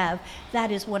it to have,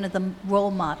 that is one of the role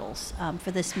models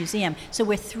for this museum. So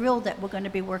we're thrilled that we're going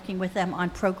to be working with them on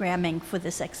programming for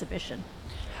this exhibition.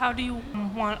 How do you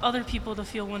want other people to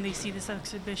feel when they see this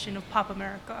exhibition of Pop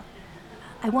America?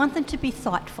 I want them to be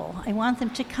thoughtful. I want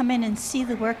them to come in and see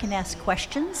the work and ask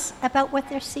questions about what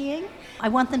they're seeing. I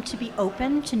want them to be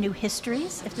open to new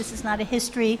histories, if this is not a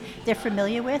history they're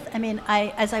familiar with. I mean,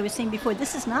 as I was saying before,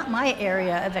 this is not my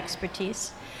area of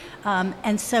expertise.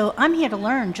 And so I'm here to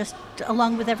learn just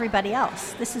along with everybody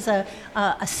else. This is a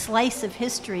slice of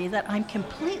history that I'm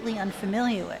completely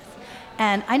unfamiliar with.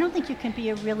 And I don't think you can be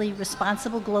a really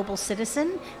responsible global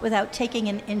citizen without taking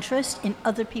an interest in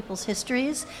other people's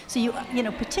histories. So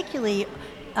particularly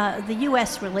the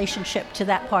U.S. relationship to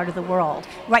that part of the world,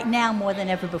 right now more than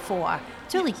ever before.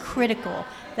 It's really critical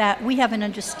that we have an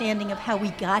understanding of how we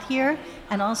got here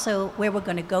and also where we're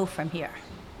going to go from here.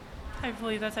 I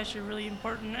believe that's actually really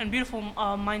important and beautiful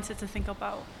mindset to think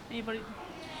about. Anybody?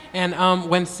 And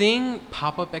when seeing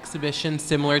pop-up exhibitions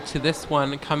similar to this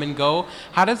one come and go,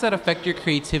 how does that affect your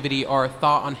creativity or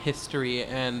thought on history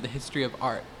and the history of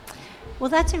art? Well,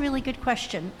 that's a really good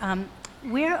question.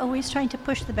 We're always trying to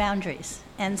push the boundaries.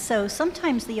 And so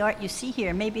sometimes the art you see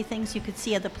here may be things you could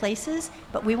see other places,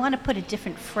 but we want to put a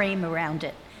different frame around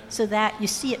it so that you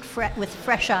see it with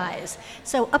fresh eyes.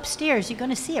 So upstairs, you're going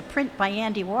to see a print by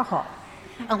Andy Warhol,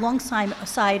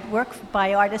 alongside work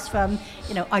by artists from,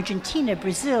 Argentina,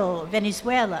 Brazil,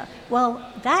 Venezuela. Well,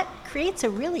 that creates a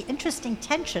really interesting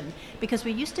tension because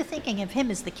we're used to thinking of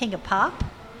him as the king of pop.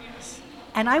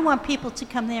 And I want people to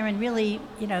come there and really,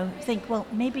 think, well,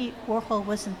 maybe Warhol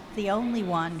wasn't the only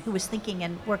one who was thinking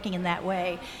and working in that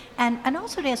way. And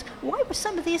also to ask, why were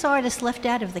some of these artists left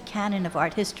out of the canon of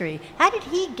art history? How did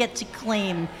he get to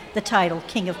claim the title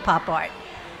King of Pop Art?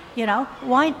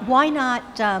 Why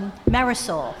not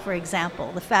Marisol, for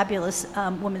example, the fabulous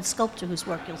woman sculptor whose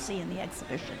work you'll see in the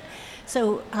exhibition.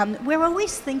 So we're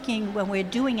always thinking when we're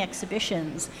doing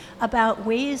exhibitions about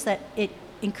ways that it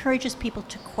encourages people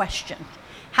to question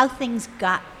how things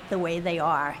got the way they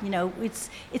are.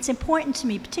 It's important to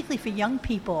me, particularly for young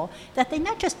people, that they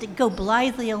not just go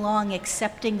blithely along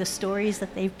accepting the stories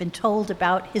that they've been told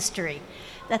about history,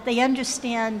 that they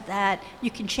understand that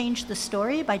you can change the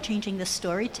story by changing the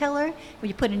storyteller. When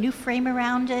you put a new frame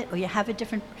around it, or you have a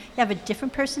different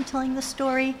person telling the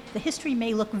story, the history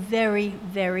may look very,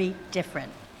 very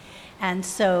different. And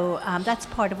so that's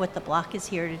part of what the block is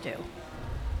here to do.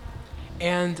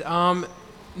 And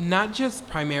not just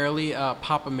primarily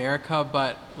Pop America,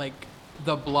 but like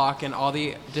the block and all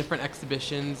the different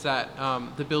exhibitions that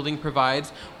the building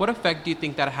provides. What effect do you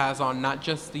think that has on not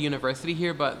just the university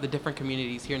here, but the different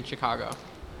communities here in Chicago?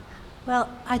 Well,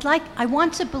 I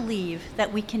want to believe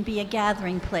that we can be a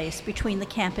gathering place between the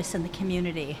campus and the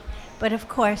community. But of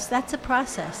course, that's a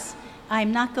process.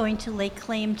 I'm not going to lay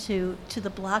claim to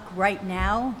the block right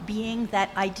now being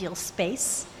that ideal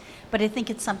space, but I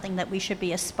think it's something that we should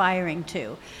be aspiring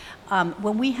to.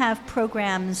 When we have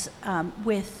programs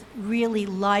with really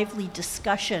lively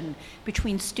discussion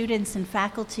between students and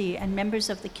faculty and members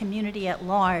of the community at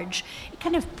large, it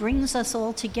kind of brings us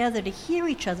all together to hear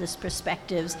each other's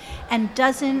perspectives and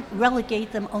doesn't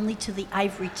relegate them only to the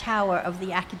ivory tower of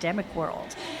the academic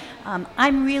world.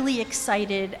 I'm really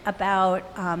excited about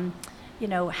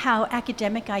how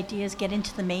academic ideas get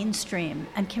into the mainstream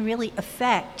and can really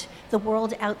affect the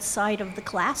world outside of the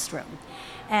classroom.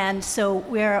 And so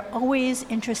we're always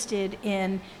interested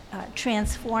in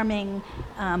transforming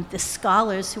the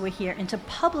scholars who are here into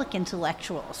public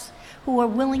intellectuals who are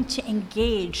willing to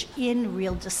engage in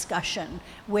real discussion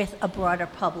with a broader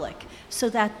public so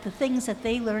that the things that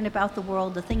they learn about the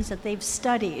world, the things that they've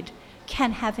studied,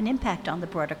 can have an impact on the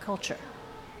broader culture.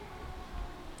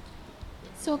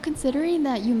 So considering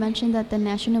that you mentioned that the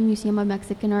National Museum of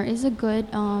Mexican Art is a good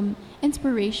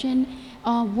inspiration,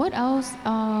 what else,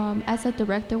 as a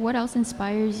director, what else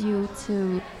inspires you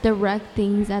to direct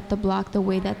things at the block the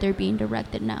way that they're being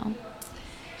directed now?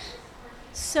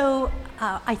 So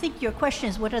I think your question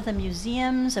is, what are the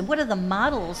museums and what are the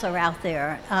models are out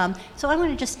there? So I want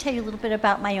to just tell you a little bit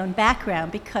about my own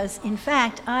background because, in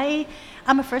fact,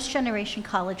 I'm a first-generation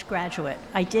college graduate.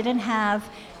 I didn't have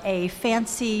a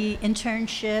fancy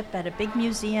internship at a big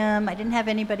museum. I didn't have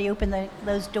anybody open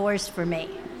those doors for me,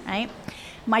 right?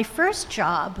 My first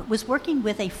job was working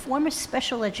with a former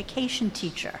special education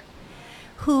teacher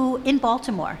who, in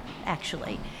Baltimore,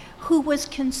 actually, who was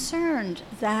concerned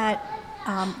that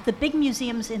the big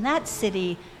museums in that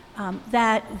city,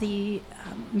 that the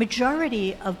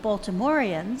majority of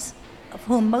Baltimoreans, of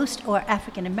whom most are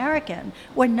African American,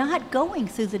 were not going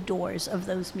through the doors of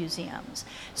those museums.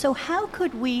 So how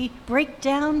could we break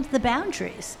down the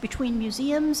boundaries between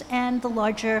museums and the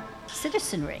larger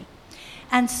citizenry?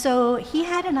 And so he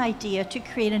had an idea to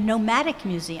create a nomadic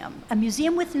museum, a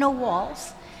museum with no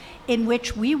walls, in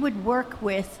which we would work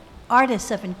with artists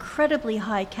of incredibly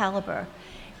high caliber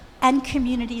and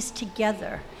communities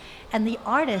together. And the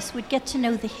artists would get to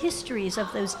know the histories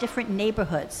of those different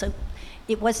neighborhoods. So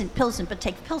it wasn't Pilsen, but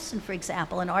take Pilsen, for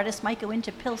example. An artist might go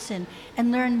into Pilsen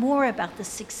and learn more about the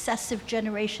successive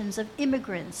generations of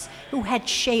immigrants who had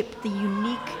shaped the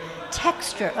unique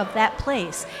texture of that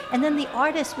place. And then the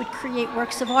artist would create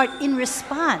works of art in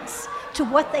response to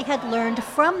what they had learned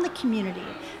from the community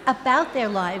about their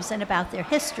lives and about their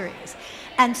histories.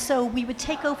 And so we would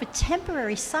take over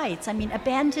temporary sites,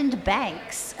 abandoned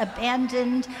banks,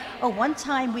 one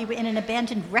time we were in an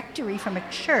abandoned rectory from a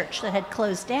church that had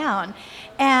closed down,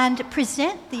 and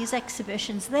present these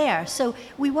exhibitions there. So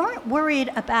we weren't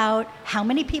worried about how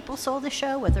many people saw the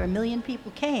show, whether 1 million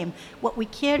people came. What we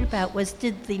cared about was,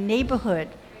 did the neighborhood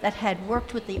that had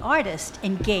worked with the artist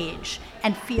engage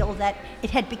and feel that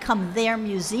it had become their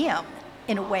museum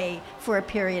in a way for a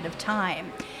period of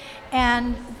time.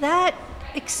 And that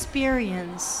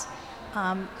experience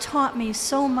taught me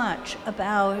so much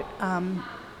about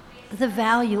the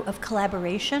value of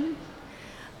collaboration,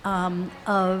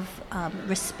 of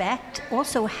respect,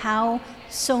 also how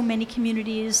so many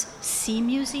communities see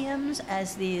museums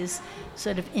as these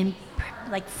sort of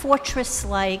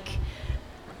fortress-like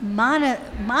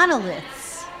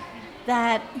monoliths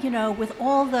that, with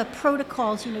all the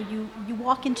protocols, you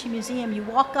walk into a museum, you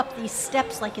walk up these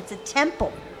steps like it's a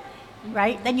temple,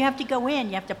 right? Then you have to go in,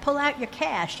 you have to pull out your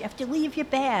cash, you have to leave your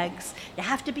bags, you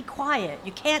have to be quiet,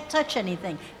 you can't touch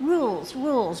anything. Rules,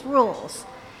 rules, rules.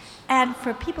 And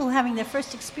for people having their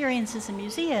first experiences in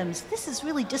museums, this is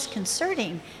really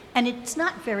disconcerting, and it's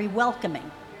not very welcoming.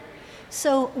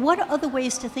 So what are other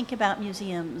ways to think about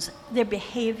museums, their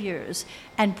behaviors,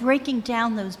 and breaking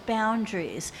down those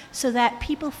boundaries so that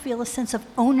people feel a sense of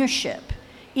ownership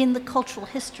in the cultural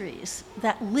histories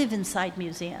that live inside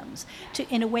museums, to,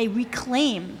 in a way,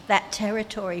 reclaim that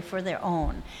territory for their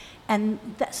own? And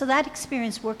so that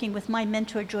experience working with my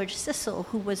mentor, George Sissel,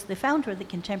 who was the founder of the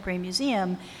Contemporary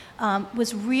Museum,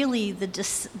 was really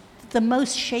the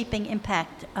most shaping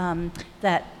impact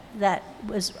that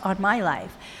was on my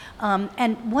life.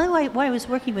 And while I was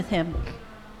working with him,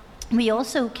 we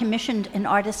also commissioned an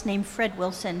artist named Fred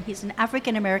Wilson. He's an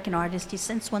African-American artist. He's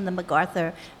since won the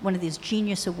MacArthur, one of these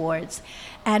Genius Awards.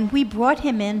 And we brought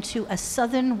him into a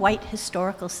Southern White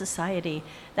Historical Society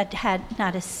that had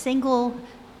not a single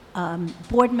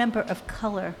board member of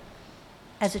color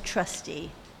as a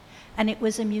trustee. And it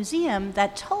was a museum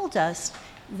that told us,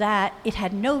 that it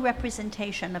had no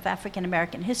representation of African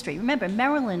American history. Remember,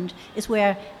 Maryland is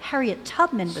where Harriet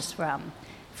Tubman was from.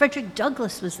 Frederick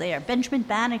Douglass was there, Benjamin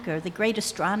Banneker, the great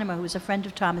astronomer who was a friend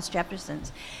of Thomas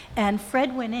Jefferson's. And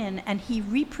Fred went in and he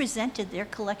represented their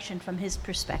collection from his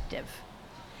perspective.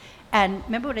 And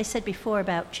remember what I said before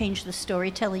about change the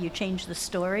storyteller, you change the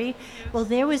story? Well,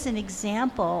 there was an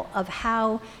example of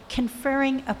how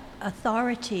conferring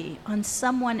authority on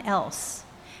someone else,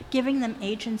 giving them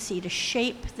agency to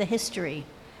shape the history,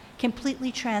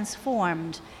 completely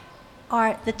transformed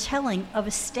the telling of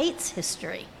a state's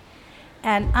history.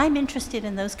 And I'm interested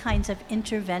in those kinds of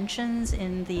interventions,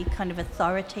 in the kind of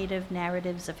authoritative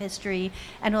narratives of history,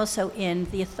 and also in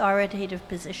the authoritative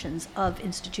positions of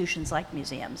institutions like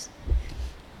museums.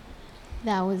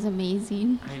 That was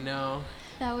amazing. I know.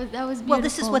 That was beautiful. Well,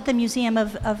 this is what the Museum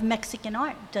of Mexican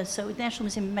Art does so, the National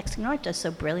Museum of Mexican Art does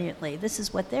so brilliantly. This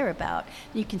is what they're about.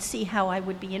 You can see how I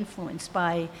would be influenced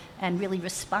by and really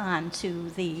respond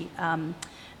to the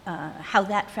how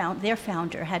their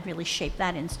founder had really shaped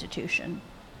that institution.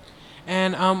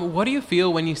 And what do you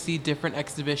feel when you see different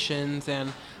exhibitions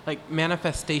and like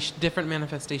different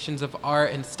manifestations of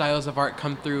art and styles of art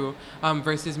come through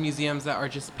versus museums that are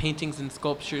just paintings and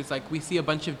sculptures? Like we see a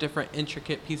bunch of different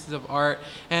intricate pieces of art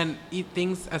and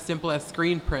things as simple as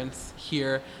screen prints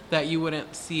here that you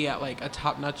wouldn't see at like a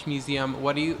top-notch museum.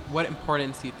 What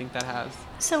importance do you think that has?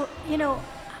 So,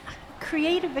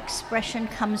 creative expression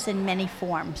comes in many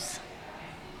forms.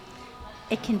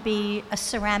 It can be a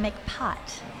ceramic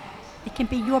pot. It can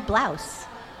be your blouse.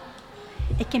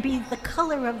 It can be the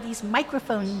color of these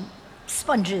microphone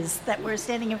sponges that we're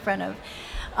standing in front of.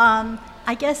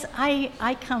 I guess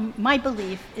my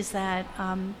belief is that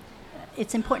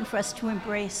it's important for us to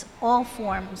embrace all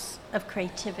forms of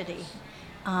creativity.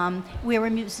 We're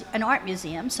an art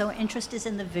museum, so interest is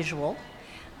in the visual.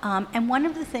 And one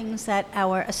of the things that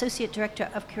our Associate Director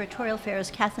of Curatorial Affairs,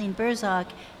 Kathleen Berzog,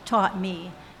 taught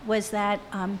me was that,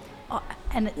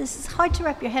 and this is hard to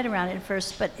wrap your head around at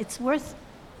first, but it's worth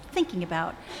thinking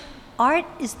about. Art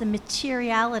is the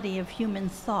materiality of human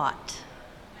thought.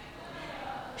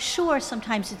 Sure,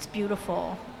 sometimes it's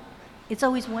beautiful. It's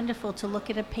always wonderful to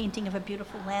look at a painting of a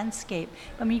beautiful landscape.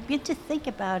 But when you begin to think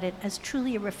about it as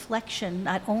truly a reflection,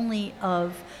 not only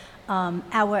of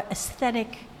our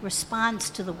aesthetic response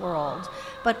to the world,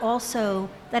 but also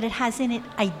that it has in it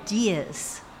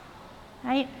ideas,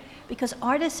 right? Because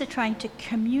artists are trying to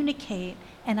communicate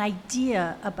an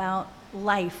idea about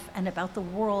life and about the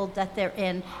world that they're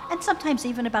in, and sometimes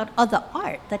even about other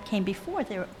art that came before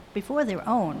their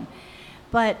own.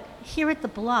 But here at the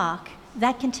Block,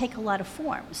 that can take a lot of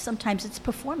forms. Sometimes it's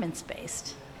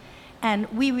performance-based. And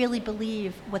we really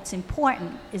believe what's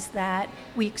important is that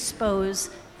we expose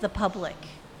the public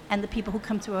and the people who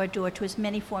come through our door to as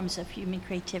many forms of human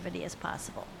creativity as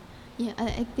possible. Yeah,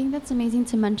 I think that's amazing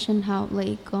to mention how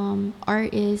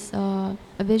art is a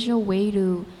visual way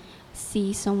to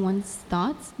see someone's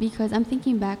thoughts, because I'm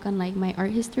thinking back on my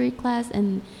art history class,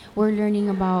 and we're learning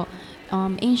about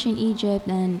ancient Egypt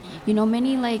and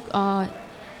many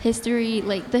history,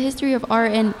 the history of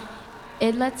art, and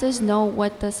it lets us know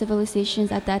what the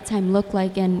civilizations at that time looked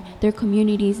like and their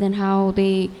communities and how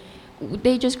they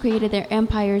just created their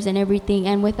empires and everything.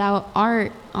 And without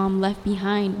art left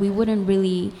behind, we wouldn't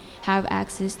really have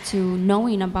access to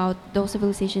knowing about those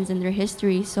civilizations and their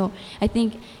history. So I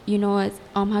think, as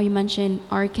how you mentioned,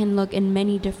 art can look in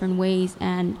many different ways,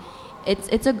 and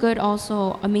it's a good,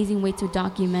 also amazing way to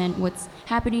document what's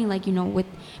happening, with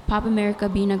Pop America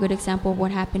being a good example of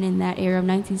what happened in that era of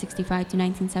 1965 to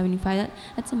 1975.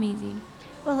 That's amazing.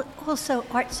 Well, also,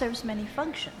 art serves many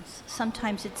functions.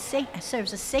 Sometimes it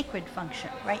serves a sacred function,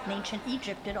 right? In ancient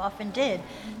Egypt, it often did.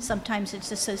 Sometimes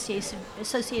it's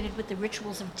associated with the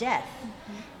rituals of death.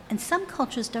 And some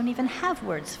cultures don't even have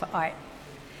words for art,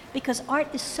 because art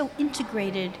is so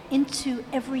integrated into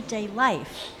everyday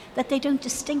life that they don't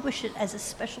distinguish it as a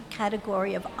special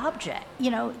category of object.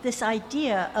 This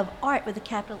idea of art with a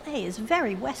capital A is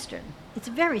very Western. It's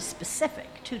very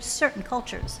specific to certain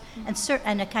cultures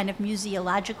and a kind of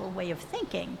museological way of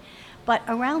thinking. But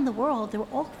around the world, there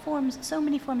are so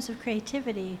many forms of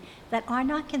creativity that are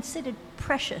not considered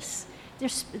precious.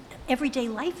 Everyday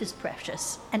life is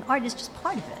precious, and art is just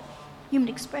part of it. Human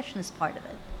expression is part of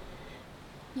it.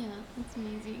 Yeah, that's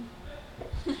amazing.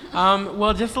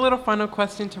 Well, just a little final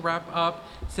question to wrap up,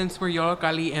 since we're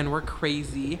Yollocalli and we're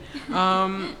crazy.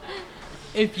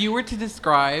 If you were to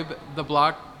describe the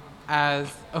Block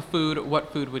as a food,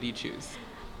 what food would you choose?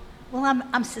 Well,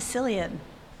 I'm Sicilian,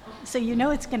 so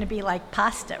it's going to be like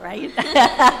pasta, right?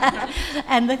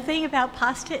 And the thing about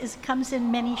pasta is it comes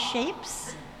in many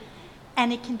shapes,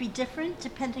 and it can be different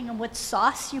depending on what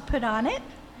sauce you put on it.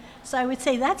 So I would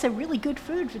say that's a really good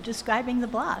food for describing the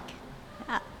block.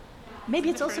 Maybe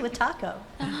it's also a taco.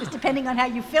 It's depending on how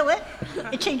you fill it,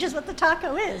 it changes what the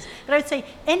taco is. But I would say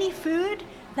any food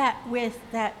that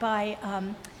by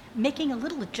making a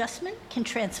little adjustment can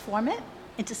transform it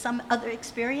into some other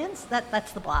experience,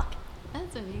 that's the block.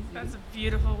 That's amazing. That's a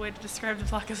beautiful way to describe the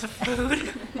block as a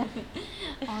food.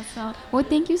 Awesome. Well,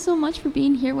 thank you so much for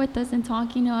being here with us and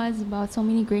talking to us about so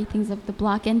many great things of the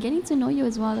block and getting to know you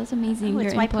as well. That's amazing. Oh,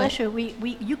 it's your my input. pleasure.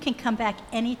 You can come back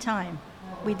anytime.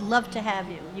 We'd love to have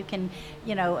you. You can,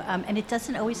 and it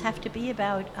doesn't always have to be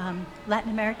about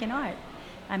Latin American art.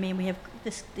 I mean, we have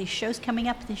these shows coming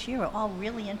up this year are all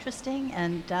really interesting,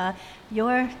 and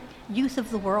your youth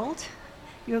of the world,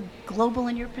 you're global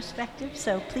in your perspective.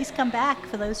 So please come back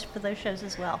for those shows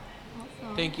as well.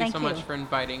 Awesome. Thank you Thank so you. much for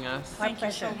inviting us. My Thank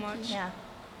you so pleasure. much.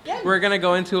 Yeah. We're going to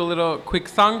go into a little quick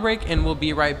song break and we'll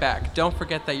be right back. Don't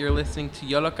forget that you're listening to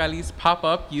Yolocali's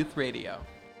Pop-Up Youth Radio.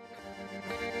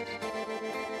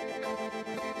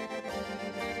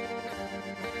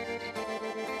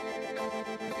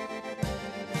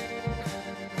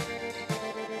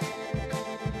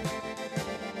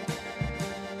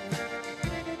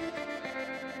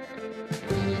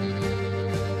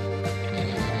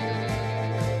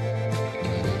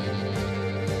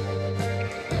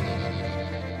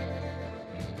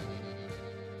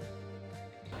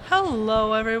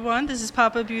 Hello, everyone. This is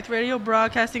Pop-Up Youth Radio,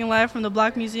 broadcasting live from the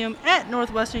Block Museum at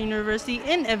Northwestern University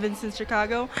in Evanston,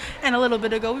 Chicago. And a little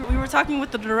bit ago, we were talking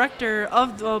with the director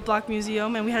of the Block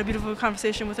Museum, and we had a beautiful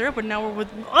conversation with her. But now we're with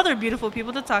other beautiful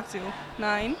people to talk to.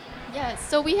 Nine. Yes,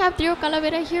 so we have Trio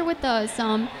Calavera here with us.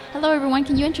 Hello, everyone.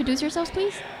 Can you introduce yourselves,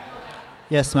 please?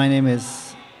 Yes, my name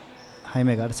is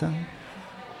Jaime Garza.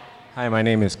 Hi, my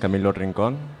name is Camilo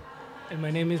Rincon. And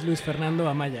my name is Luis Fernando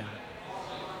Amaya.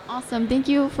 Awesome. Thank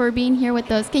you for being here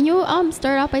with us. Can you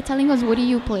start off by telling us what do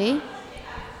you play?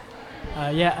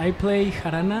 I play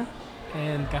jarana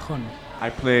and cajon.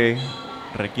 I play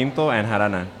requinto and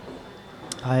jarana.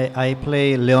 I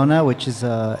play Leona, which is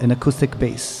an acoustic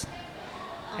bass.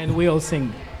 And we all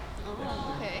sing.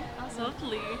 Okay.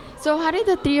 Lovely. So how did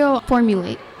the trio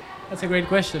formulate? That's a great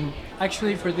question.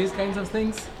 Actually, for these kinds of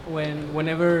things,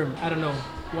 whenever, I don't know,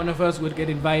 one of us would get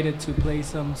invited to play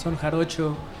some son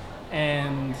jarocho,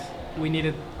 and we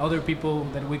needed other people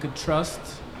that we could trust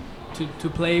to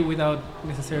play without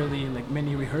necessarily like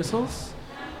many rehearsals.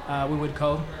 We would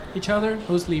call each other,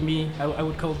 mostly me, I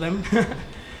would call them.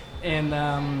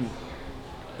 And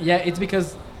it's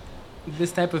because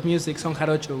this type of music, son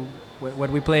jarocho, what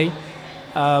we play,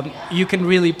 you can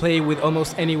really play with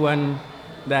almost anyone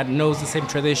that knows the same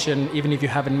tradition, even if you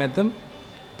haven't met them.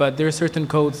 But there are certain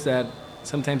codes that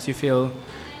sometimes you feel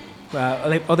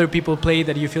like other people play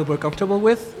that you feel more comfortable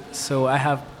with. So I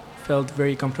have felt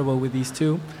very comfortable with these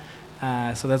two.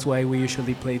 So that's why we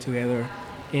usually play together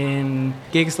in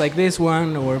gigs like this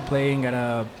one, or playing at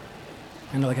a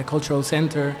cultural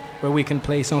center where we can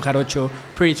play son jarocho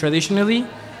pretty traditionally,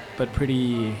 but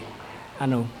pretty, I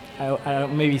don't know,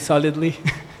 maybe solidly.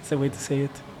 That's the way to say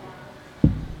it.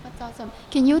 That's awesome.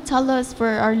 Can you tell us, for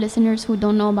our listeners who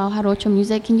don't know about jarocho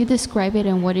music, can you describe it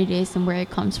and what it is and where it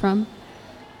comes from?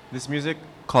 This music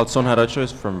called son jarocho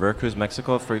is from Veracruz,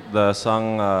 Mexico. For the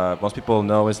song most people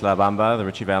know is La Bamba, the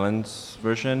Richie Valens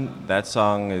version. That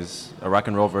song is a rock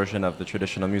and roll version of the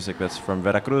traditional music that's from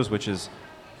Veracruz, which is,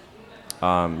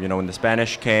 when the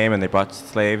Spanish came and they brought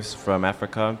slaves from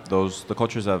Africa, the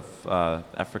cultures of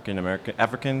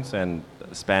Africans and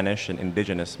Spanish and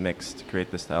indigenous mixed to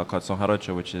create this style called son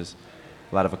jarocho, which is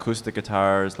a lot of acoustic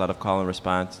guitars, a lot of call and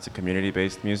response. It's a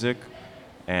community-based music.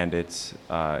 And it's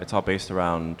all based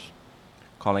around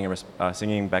calling and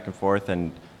singing back and forth,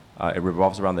 and it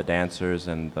revolves around the dancers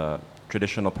and the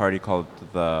traditional party called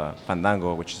the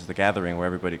fandango, which is the gathering where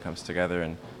everybody comes together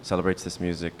and celebrates this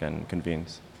music and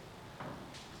convenes.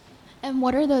 And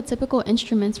what are the typical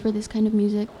instruments for this kind of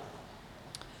music?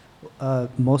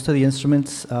 Most of the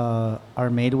instruments are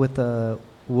made with the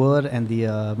wood and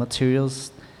the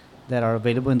materials that are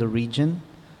available in the region.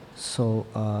 So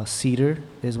cedar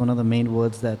is one of the main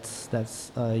woods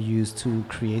that's used to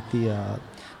create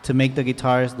to make the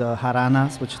guitars, the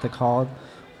jaranas, which they're called,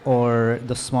 or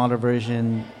the smaller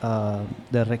version,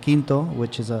 the requinto,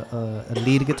 which is a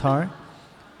lead guitar,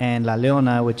 and la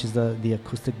leona, which is the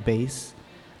acoustic bass.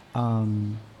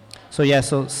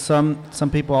 So some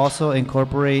people also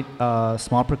incorporate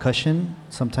small percussion.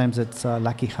 Sometimes it's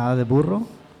la quijada de burro,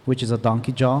 which is a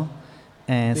donkey jaw,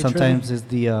 and sometimes it's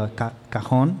the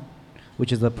cajon,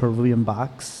 which is the Peruvian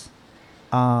box.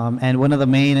 And one of the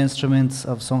main instruments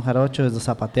of son jarocho is the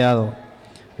zapateado,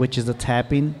 which is the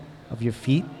tapping of your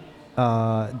feet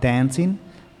dancing,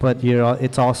 but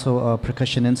it's also a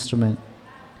percussion instrument.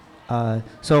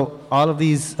 So all of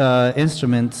these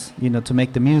instruments, to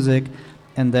make the music,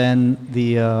 and then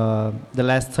the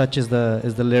last touch is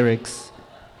the lyrics,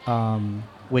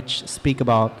 which speak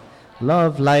about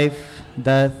love, life,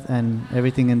 death, and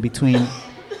everything in between,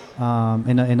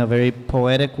 in a very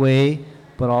poetic way,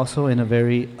 but also in a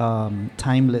very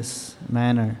timeless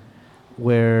manner,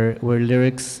 where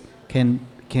lyrics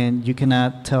you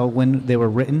cannot tell when they were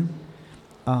written,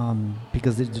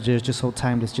 because they're just so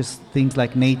timeless. Just things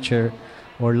like nature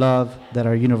or love that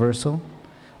are universal.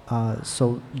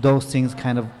 So those things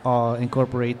kind of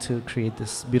incorporate to create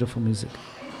this beautiful music.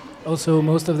 Also,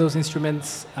 most of those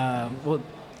instruments,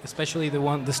 especially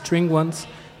the string ones,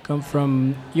 come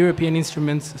from European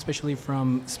instruments, especially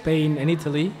from Spain and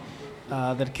Italy,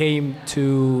 that came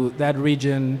to that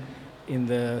region in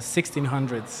the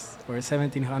 1600s or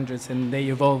 1700s, and they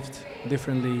evolved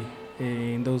differently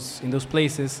in those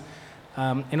places.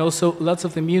 And also, lots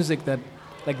of the music that,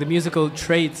 like the musical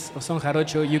traits of son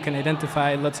jarocho, you can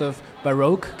identify lots of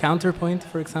Baroque counterpoint,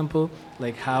 for example,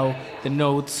 like how the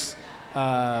notes,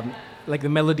 like the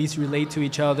melodies relate to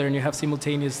each other, and you have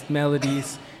simultaneous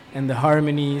melodies and the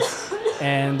harmonies,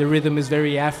 and the rhythm is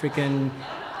very African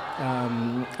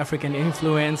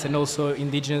influence, and also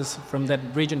indigenous from that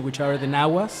region, which are the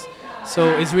Nahuas. So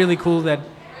it's really cool that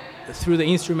through the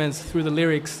instruments, through the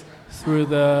lyrics, through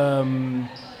the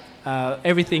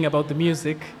everything about the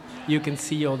music, you can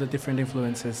see all the different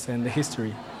influences and the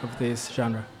history of this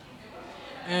genre.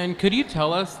 And could you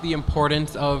tell us the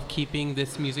importance of keeping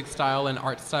this music style and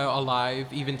art style alive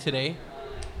even today?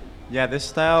 Yeah, this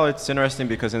style, it's interesting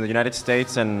because in the United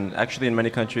States and actually in many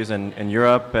countries in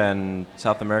Europe and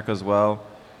South America as well,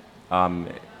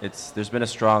 there's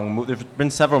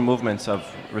been several movements of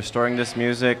restoring this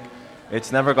music.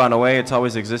 It's never gone away. It's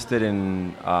always existed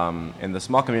in the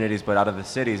small communities, but out of the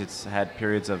cities, it's had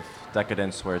periods of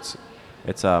decadence where it's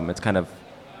kind of,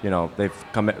 they've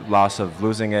come at loss of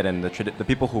losing it, and the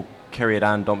people who carry it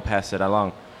on don't pass it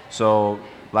along. So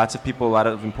lots of people, a lot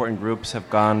of important groups have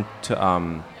gone to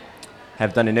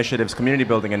have done initiatives, community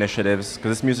building initiatives, because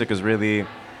this music is really,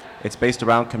 it's based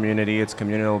around community. It's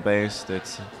communal based.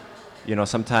 It's,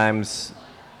 sometimes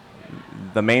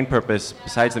the main purpose,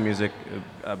 besides the music,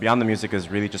 beyond the music, is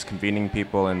really just convening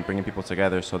people and bringing people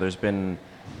together. So there's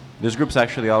groups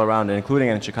actually all around, including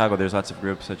in Chicago. There's lots of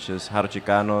groups such as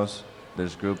Jarochicanos.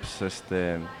 There's groups, there's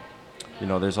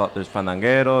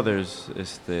Fandanguero. There's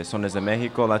Sones de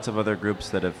Mexico. Lots of other groups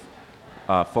that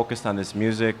have focused on this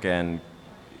music and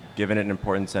given it an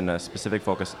importance and a specific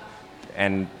focus.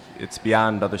 And it's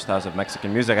beyond other styles of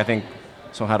Mexican music. I think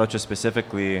son jarocho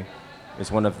specifically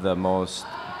is one of the most.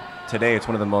 Today, it's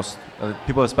one of the most,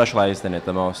 people have specialized in it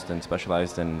the most and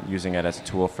specialized in using it as a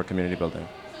tool for community building.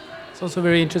 It's also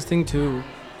very interesting to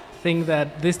think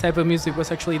that this type of music was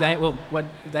actually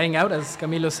dying out, as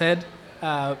Camilo said,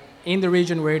 in the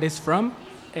region where it is from.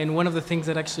 And one of the things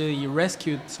that actually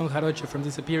rescued son jarocho from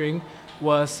disappearing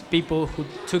was people who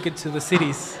took it to the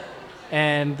cities.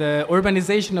 And the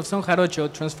urbanization of son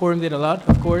jarocho transformed it a lot,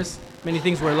 of course. Many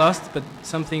things were lost, but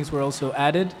some things were also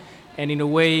added, and in a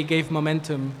way gave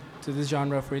momentum to this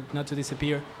genre for it not to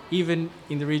disappear, even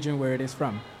in the region where it is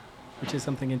from, which is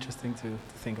something interesting to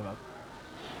think about.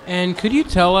 And could you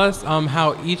tell us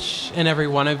how each and every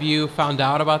one of you found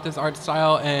out about this art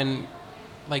style and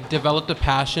developed a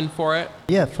passion for it?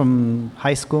 Yeah, from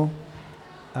high school,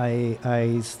 I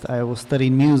was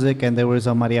studying music, and there was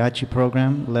a mariachi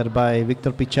program led by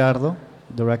Victor Pichardo,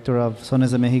 director of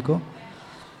Sones de Mexico.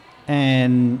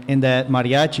 And in that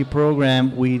mariachi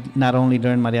program, we not only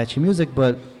learned mariachi music,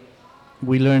 but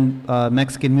we learned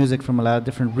Mexican music from a lot of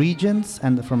different regions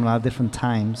and from a lot of different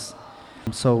times.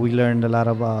 So we learned a lot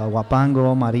of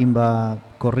huapango, marimba,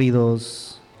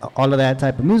 corridos, all of that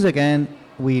type of music, and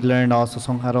we learned also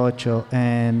son jarocho.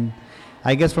 And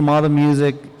I guess from all the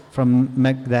music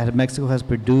that Mexico has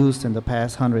produced in the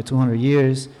past 100, 200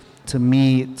 years, to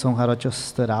me, son jarocho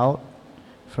stood out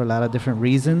for a lot of different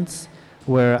reasons,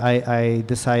 where I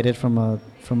decided from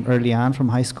early on, from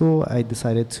high school, I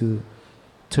decided to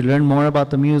learn more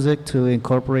about the music, to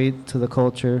incorporate to the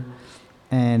culture,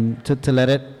 and to let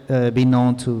it be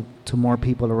known to more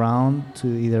people around, to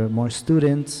either more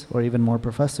students or even more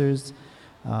professors.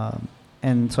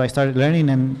 And so I started learning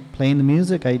and playing the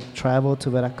music. I traveled to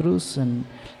Veracruz and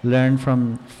learned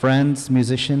from friends,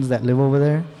 musicians that live over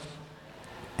there.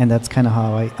 And that's kind of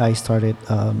how I started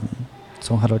son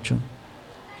jarocho.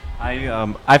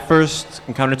 I first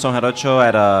encountered son jarocho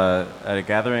at a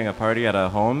gathering, a party at a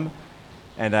home,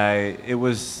 and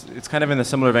it's kind of in the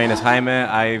similar vein as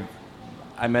Jaime.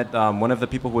 I met one of the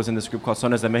people who was in this group called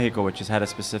Sones de Mexico, which has had a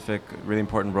specific, really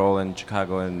important role in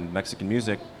Chicago and Mexican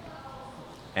music.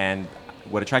 And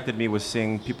what attracted me was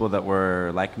seeing people that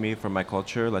were like me from my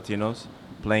culture, Latinos,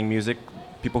 playing music,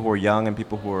 people who were young and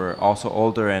people who were also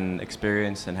older and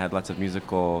experienced and had lots of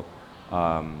musical,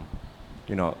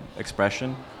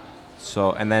 expression.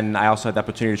 So, and then I also had the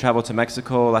opportunity to travel to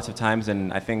Mexico lots of times,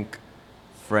 and I think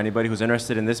for anybody who's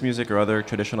interested in this music or other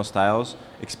traditional styles,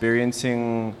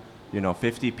 experiencing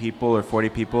 50 people or 40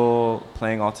 people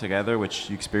playing all together, which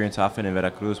you experience often in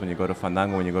Veracruz when you go to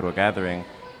Fandango, when you go to a gathering,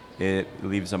 it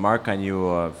leaves a mark on you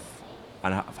of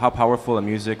how powerful a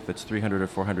music that's 300 or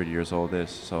 400 years old is.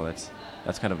 So that's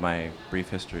kind of my brief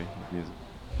history of music.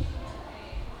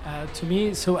 To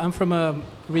me, so I'm from a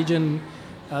region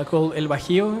called El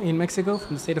Bajío in Mexico,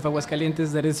 from the state of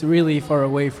Aguascalientes, that is really far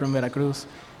away from Veracruz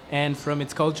and from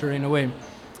its culture in a way.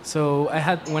 So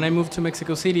when I moved to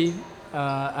Mexico City,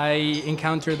 I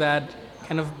encountered that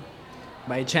kind of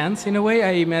by chance in a way.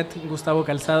 I met Gustavo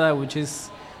Calzada, which is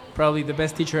probably the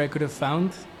best teacher I could have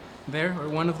found there, or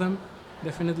one of them,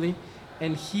 definitely.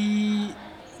 And he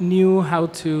knew how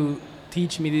to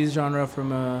teach me this genre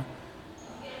from a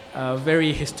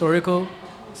very historical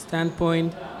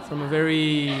standpoint, from a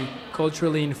very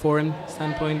culturally informed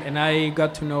standpoint, and I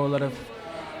got to know a lot of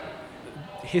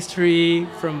history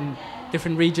from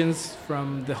different regions,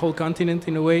 from the whole continent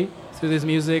in a way, through this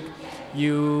music.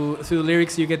 Through the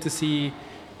lyrics, you get to see,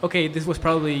 okay, this was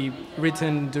probably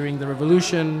written during the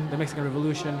revolution, the Mexican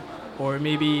Revolution, or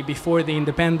maybe before the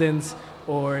independence,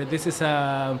 or this is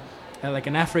like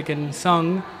an African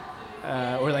song,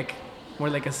 or like more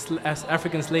like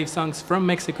African slave songs from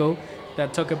Mexico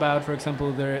that talk about, for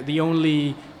example, the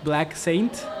only black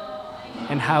saint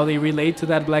and how they relate to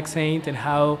that black saint, and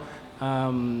how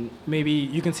maybe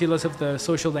you can see lots of the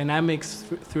social dynamics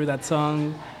through that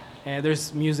song.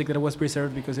 There's music that was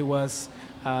preserved because it was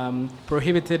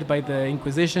prohibited by the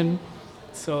Inquisition.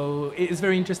 So it's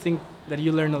very interesting that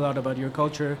you learn a lot about your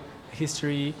culture,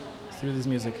 history through this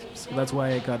music. So that's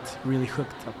why I got really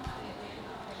hooked up.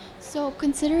 So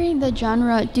considering the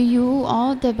genre, do you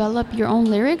all develop your own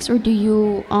lyrics, or do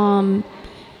you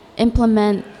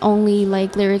implement only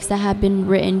like lyrics that have been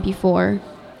written before?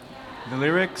 The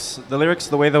lyrics,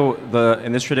 the way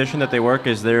in this tradition that they work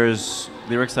is there's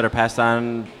lyrics that are passed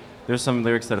on. There's some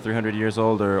lyrics that are 300 years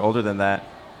old or older than that.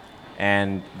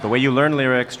 And the way you learn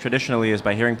lyrics traditionally is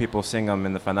by hearing people sing them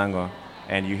in the fandango.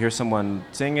 And you hear someone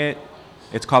sing it,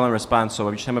 it's call and response.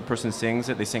 So each time a person sings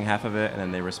it, they sing half of it, and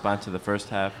then they respond to the first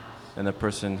half. And the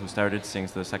person who started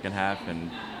sings the second half,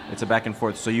 and it's a back and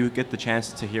forth. So you get the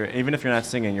chance to hear, even if you're not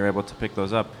singing, you're able to pick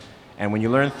those up. And when you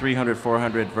learn 300,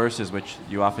 400 verses, which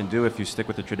you often do if you stick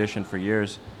with the tradition for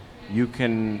years,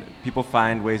 people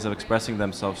find ways of expressing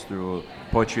themselves through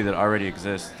poetry that already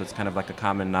exists. That's kind of like a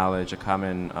common knowledge, it's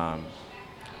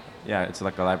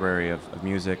like a library of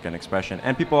music and expression.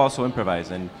 And people also improvise,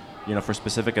 and for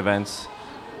specific events,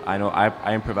 I know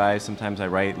I improvise. Sometimes I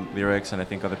write lyrics, and I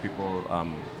think other people,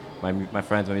 my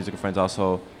friends, my musical friends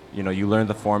also, you learn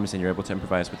the forms and you're able to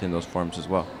improvise within those forms as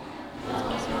well. Do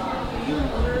you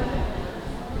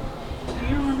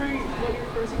remember what your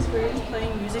first experience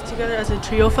playing music together as a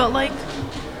trio felt like?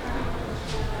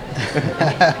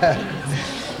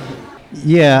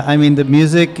 Yeah, I mean, the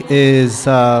music is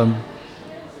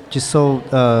just so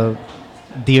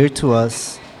dear to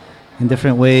us in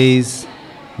different ways.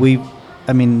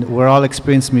 We're all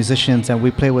experienced musicians, and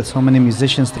we play with so many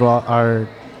musicians throughout our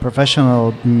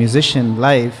professional musician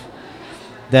life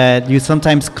that you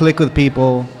sometimes click with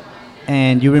people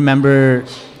and you remember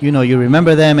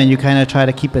them, and you kind of try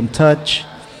to keep in touch,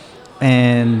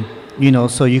 and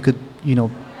so you could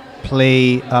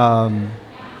play.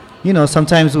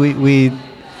 Sometimes we're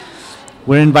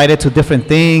invited to different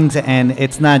things, and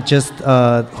it's not just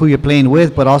who you're playing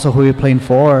with, but also who you're playing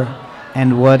for,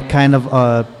 and what kind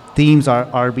of themes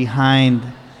are behind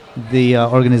the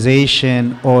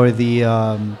organization or the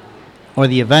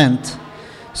event.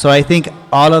 So I think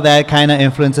all of that kind of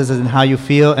influences in how you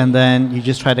feel, and then you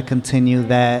just try to continue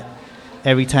that.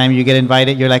 Every time you get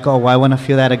invited, you're like, oh, I want to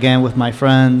feel that again with my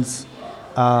friends,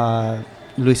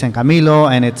 Luis and Camilo,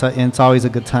 and it's always a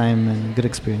good time and good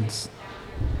experience.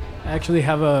 I actually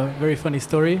have a very funny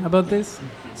story about this.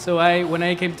 So when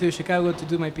I came to Chicago to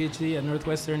do my PhD at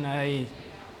Northwestern, I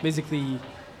basically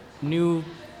knew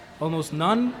almost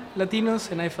non-Latinos,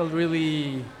 and I felt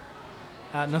really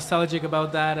nostalgic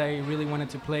about that. I really wanted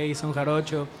to play son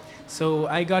jarocho. So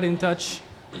I got in touch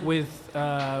with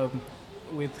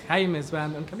Jaime's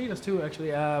band, and Camilo's too,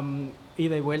 actually, Ida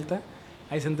y Vuelta.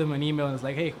 I sent them an email and was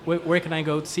like, hey, where can I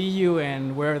go to see you,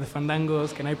 and where are the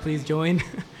fandangos? Can I please join?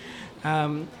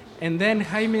 And then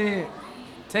Jaime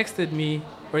texted me,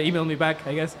 or emailed me back,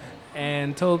 I guess,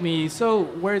 and told me, so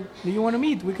where do you want to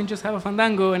meet? We can just have a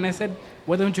fandango. And I said,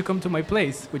 why don't you come to my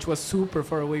place, which was super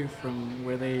far away from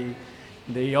where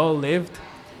they all lived.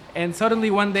 And suddenly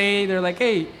one day they're like,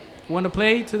 hey, want to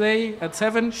play today at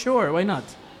 7? Sure, why not?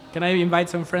 Can I invite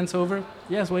some friends over?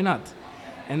 Yes, why not?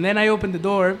 And then I open the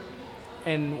door,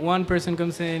 and one person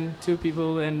comes in, 2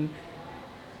 people, and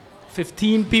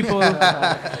 15 people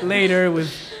later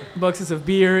with boxes of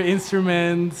beer,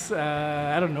 instruments,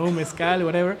 I don't know, mezcal,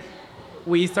 whatever.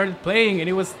 We started playing, and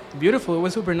it was beautiful. It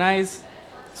was super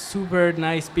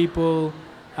nice people,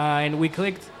 and we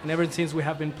clicked. And ever since, we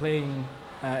have been playing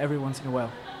every once in a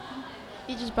while.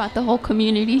 You just brought the whole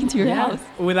community to your house.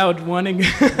 Without wanting.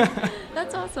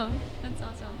 That's awesome.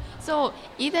 So,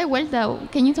 Ida Vuelta,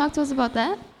 can you talk to us about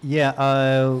that?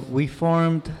 Yeah, we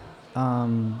formed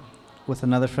with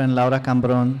another friend, Laura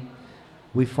Cambron.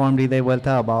 We formed Ida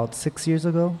Vuelta about 6 years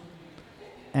ago.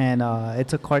 And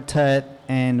it's a quartet,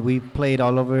 and we played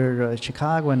all over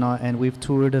Chicago, and we've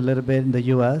toured a little bit in the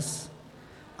U.S.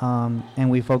 And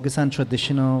we focus on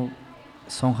traditional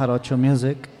son jarocho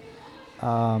music.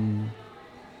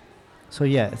 So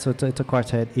it's a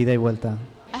quartet, Ida Vuelta.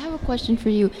 I have a question for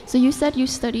you. So you said you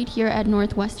studied here at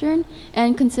Northwestern,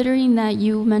 and considering that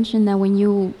you mentioned that when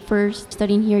you first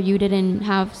studied here, you didn't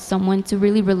have someone to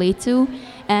really relate to,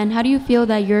 and how do you feel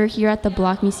that you're here at the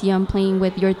Block Museum playing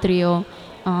with your trio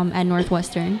at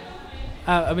Northwestern?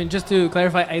 I mean, just to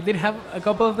clarify, I did have a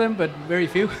couple of them, but very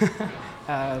few.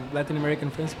 Latin American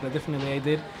friends, but definitely I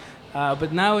did.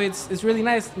 But now it's really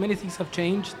nice. Many things have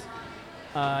changed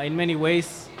in many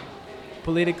ways,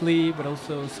 politically, but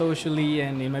also socially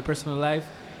and in my personal life.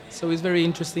 So it's very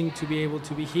interesting to be able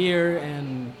to be here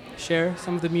and share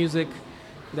some of the music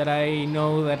that I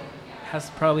know that has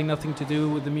probably nothing to do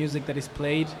with the music that is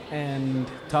played and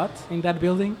taught in that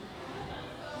building.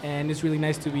 And it's really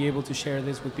nice to be able to share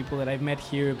this with people that I've met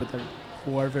here, but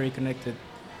who are very connected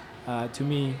to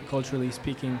me, culturally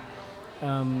speaking.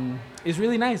 It's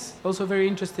really nice, also very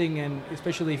interesting, and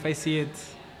especially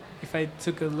if I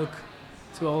took a look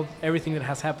to everything that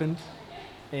has happened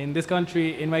in this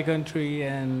country, in my country,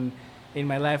 and in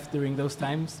my life during those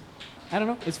times. I don't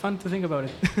know, it's fun to think about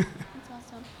it. That's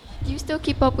awesome. Do you still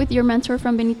keep up with your mentor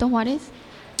from Benito Juarez?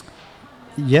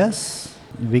 Yes,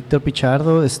 Victor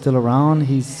Pichardo is still around.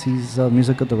 He's a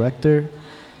musical director.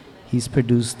 He's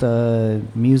produced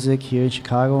music here in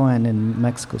Chicago and in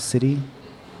Mexico City.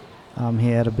 He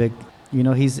had a big,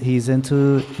 he's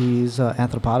an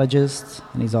anthropologist,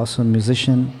 and he's also a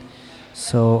musician.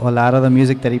 So a lot of the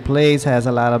music that he plays has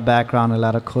a lot of background, a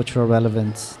lot of cultural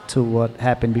relevance to what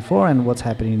happened before and what's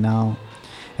happening now.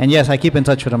 And yes, I keep in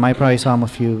touch with him. I probably saw him a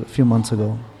few months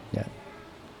ago. Yeah.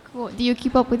 Cool. Do you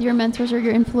keep up with your mentors or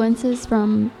your influences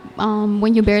from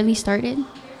when you barely started?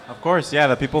 Of course, yeah.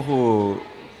 The people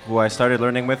who I started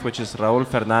learning with, which is Raul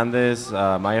Fernandez,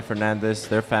 Maya Fernandez,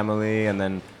 their family, and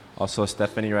then also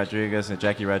Stephanie Rodriguez and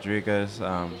Jackie Rodriguez.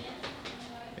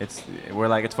 It's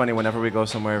funny whenever we go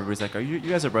somewhere, everybody's like, you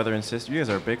guys are brother and sister? You guys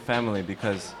are a big family,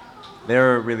 because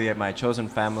they're really my chosen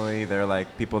family. They're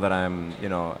like people that I'm,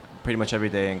 pretty much every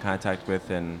day in contact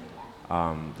with, and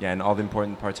and all the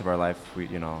important parts of our life,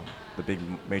 the big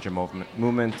major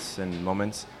movements and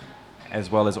moments, as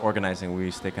well as organizing,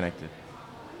 we stay connected.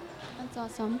 That's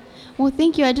awesome. Well,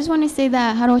 thank you. I just want to say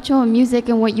that Jarocho music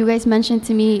and what you guys mentioned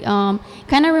to me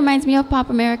kind of reminds me of Pop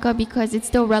America, because it's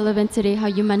still relevant today, how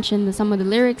you mentioned some of the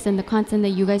lyrics and the content that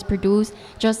you guys produce,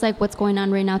 just like what's going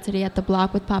on right now today at the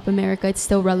Block with Pop America. It's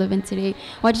still relevant today.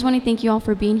 Well, I just want to thank you all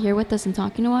for being here with us and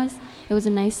talking to us. It was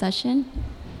a nice session.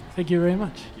 Thank you very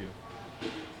much. Thank you.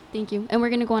 Thank you. And we're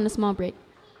going to go on a small break.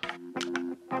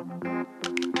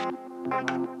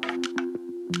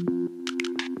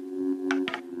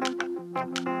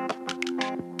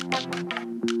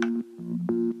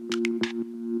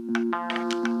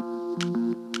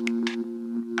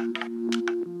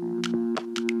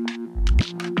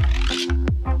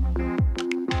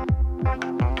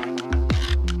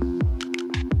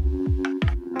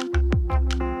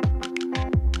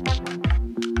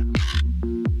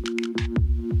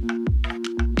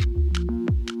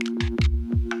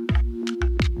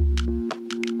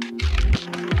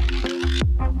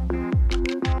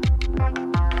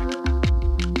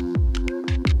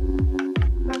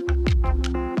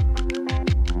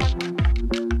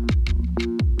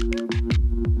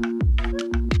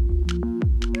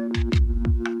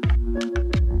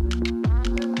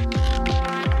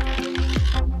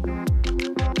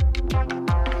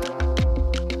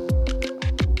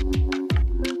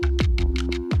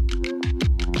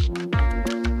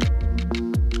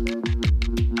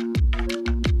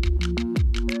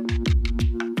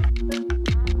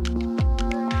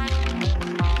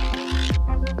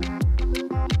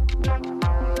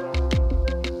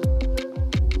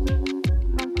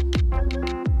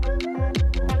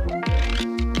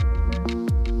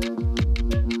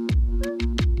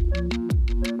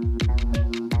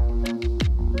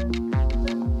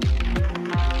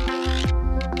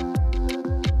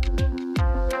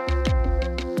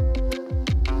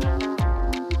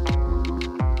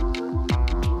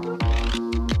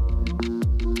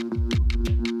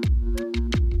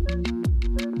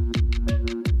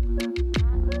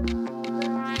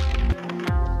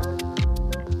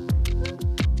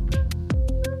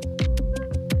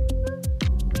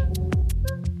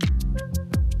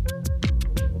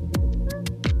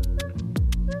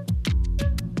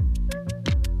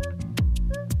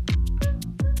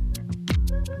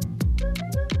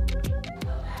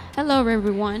 Hello,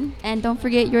 everyone. And don't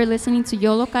forget, you're listening to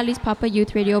Yo Locali's Papa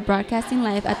Youth Radio, broadcasting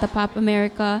live at the Pop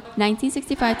America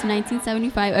 1965 to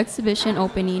 1975 exhibition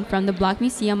opening from the Block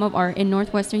Museum of Art in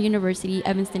Northwestern University,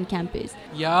 Evanston campus.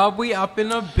 Yeah, we up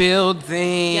in a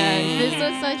building. Yes, this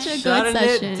was such a good Shutting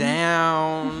session. it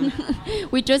down.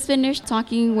 We just finished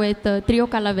talking with Trio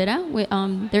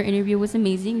Calavera. Their interview was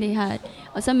amazing. They had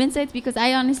some insights because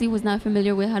I honestly was not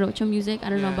familiar with Jarocho music. I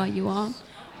don't know about you all.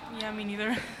 Yeah, me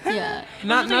neither. Yeah. It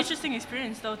was an interesting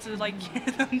experience though to like hear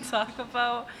them talk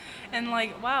about, and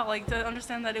like wow, like to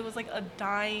understand that it was like a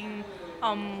dying,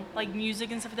 like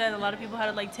music and stuff like that. A lot of people had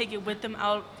to like take it with them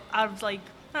out of like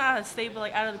state, but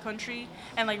like out of the country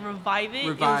and like revive it.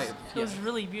 It was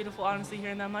really beautiful, honestly,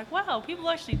 hearing that. I'm like, wow, people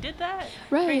actually did that.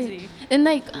 Right. Crazy. And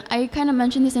like I kind of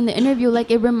mentioned this in the interview, like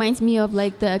it reminds me of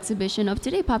like the exhibition of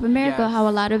Today Pop America, how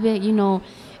a lot of it, you know,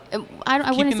 I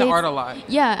wouldn't Keeping say the art alive.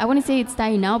 Yeah, I wouldn't say it's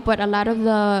dying out, but a lot of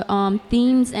the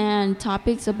themes and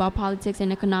topics about politics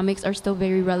and economics are still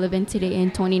very relevant today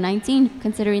in 2019,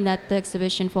 considering that the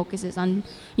exhibition focuses on,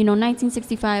 you know,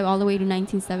 1965 all the way to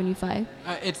 1975.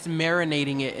 It's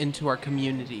marinating it into our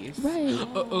communities. Right.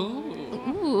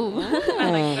 Ooh.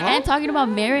 And talking about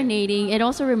marinating, it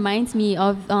also reminds me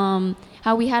of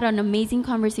how we had an amazing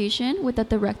conversation with the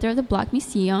director of the Block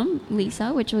Museum,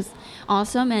 Lisa, which was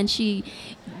awesome, and she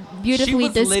beautifully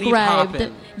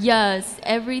described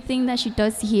everything that she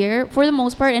does here for the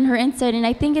most part in her insight. And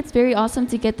I think it's very awesome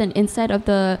to get the insight of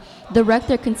the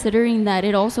director, considering that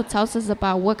it also tells us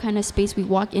about what kind of space we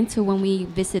walk into when we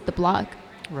visit the block.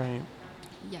 Right.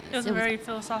 Yes, It was a very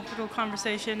philosophical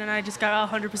conversation, and I just got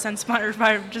 100% inspired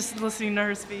by just listening to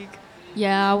her speak.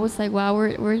 Yeah, I was like, wow,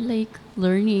 we're like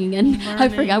learning, and I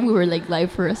forgot we were like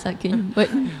live for a second, but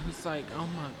it was like, oh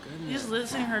my goodness. Just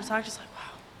listening to her talk, just like, wow.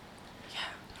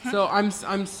 So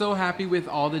I'm so happy with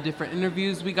all the different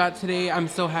interviews we got today. I'm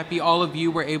so happy all of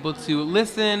you were able to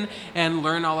listen and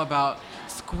learn all about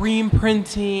screen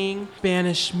printing,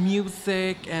 Spanish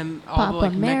music, and all the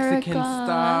like Mexican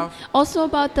stuff. Also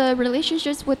about the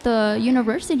relationships with the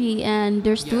university and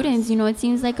their students. You know, it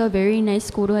seems like a very nice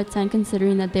school to attend,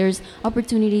 considering that there's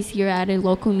opportunities here at a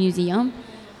local museum,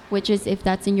 which is, if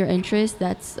that's in your interest,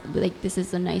 that's like, this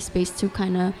is a nice space to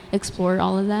kind of explore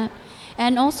all of that.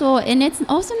 And it's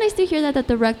also nice to hear that the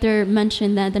director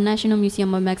mentioned that the National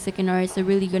Museum of Mexican Art is a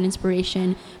really good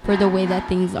inspiration for the way that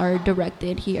things are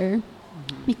directed here.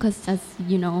 Because, as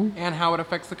you know... And how it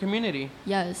affects the community.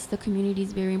 Yes, the community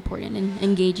is very important and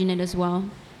engage in it as well.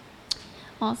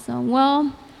 Awesome.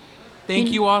 Well...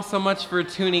 Thank you all so much for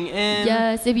tuning in.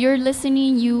 Yes, if you're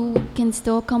listening, you can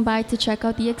still come by to check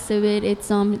out the exhibit. It's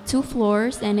 2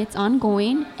 floors and it's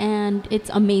ongoing, and it's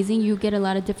amazing. You get a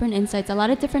lot of different insights, a lot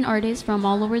of different artists from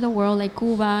all over the world, like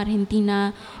Cuba,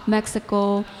 Argentina,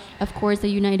 Mexico, of course the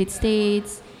United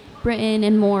States, Britain,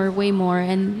 and more, way more.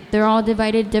 And they're all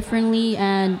divided differently,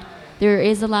 and there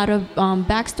is a lot of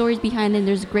backstories behind it.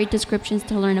 There's great descriptions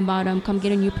to learn about them. Come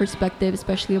get a new perspective,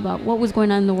 especially about what was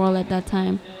going on in the world at that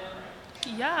time.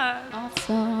 Yeah.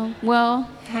 Awesome. Well,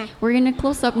 we're going to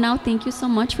close up now. Thank you so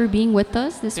much for being with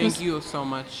us. Thank you so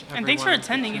much, everyone. And thanks for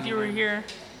attending if you were here.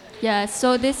 Yeah,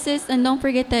 so this is, and don't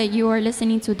forget that you are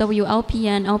listening to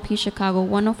WLPN LP Chicago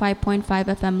 105.5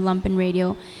 FM Lumpen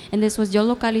Radio. And this was Yo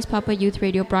Locali's Papa Youth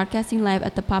Radio, broadcasting live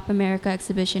at the Pop America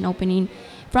exhibition opening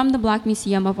from the Block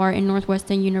Museum of Art in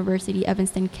Northwestern University,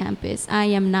 Evanston campus. I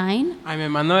am 9. I'm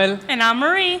Emmanuel. And I'm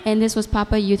Marie. And this was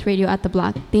Papa Youth Radio at the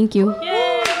Block. Thank you. Yay!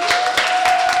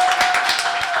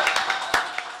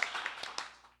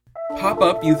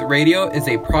 Pop-Up Youth Radio is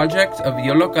a project of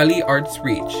Yo Locali Arts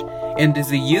Reach and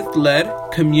is a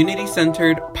youth-led,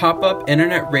 community-centered pop-up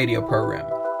internet radio program.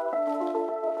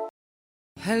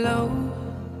 Hello,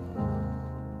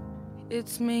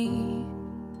 it's me.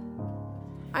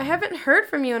 I haven't heard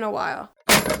from you in a while.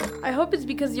 I hope it's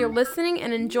because you're listening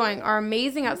and enjoying our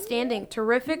amazing, outstanding,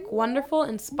 terrific, wonderful,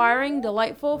 inspiring,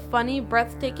 delightful, funny,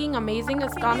 breathtaking, amazing,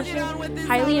 astonishing,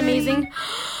 highly amazing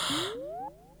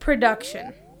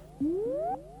production.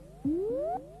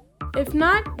 If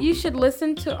not, you should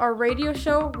listen to our radio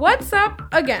show, What's Up,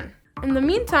 again. In the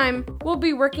meantime, we'll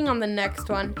be working on the next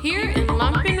one here in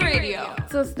Lumpen Radio.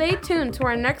 So stay tuned to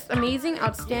our next amazing,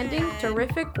 outstanding,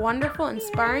 terrific, wonderful,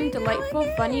 inspiring, delightful,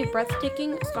 funny,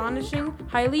 breathtaking, astonishing,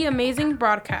 highly amazing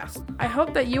broadcast. I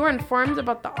hope that you are informed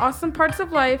about the awesome parts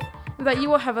of life and that you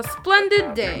will have a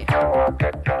splendid day.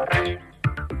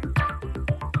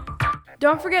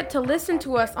 Don't forget to listen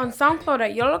to us on SoundCloud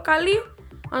at Yo Locali,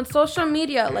 on social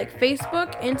media like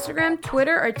Facebook, Instagram,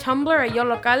 Twitter, or Tumblr at Yo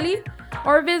Locali,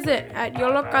 or visit at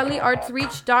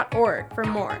yolocaliartsreach.org for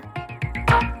more.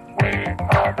 We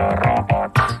are the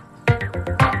robots.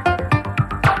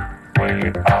 We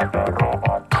are the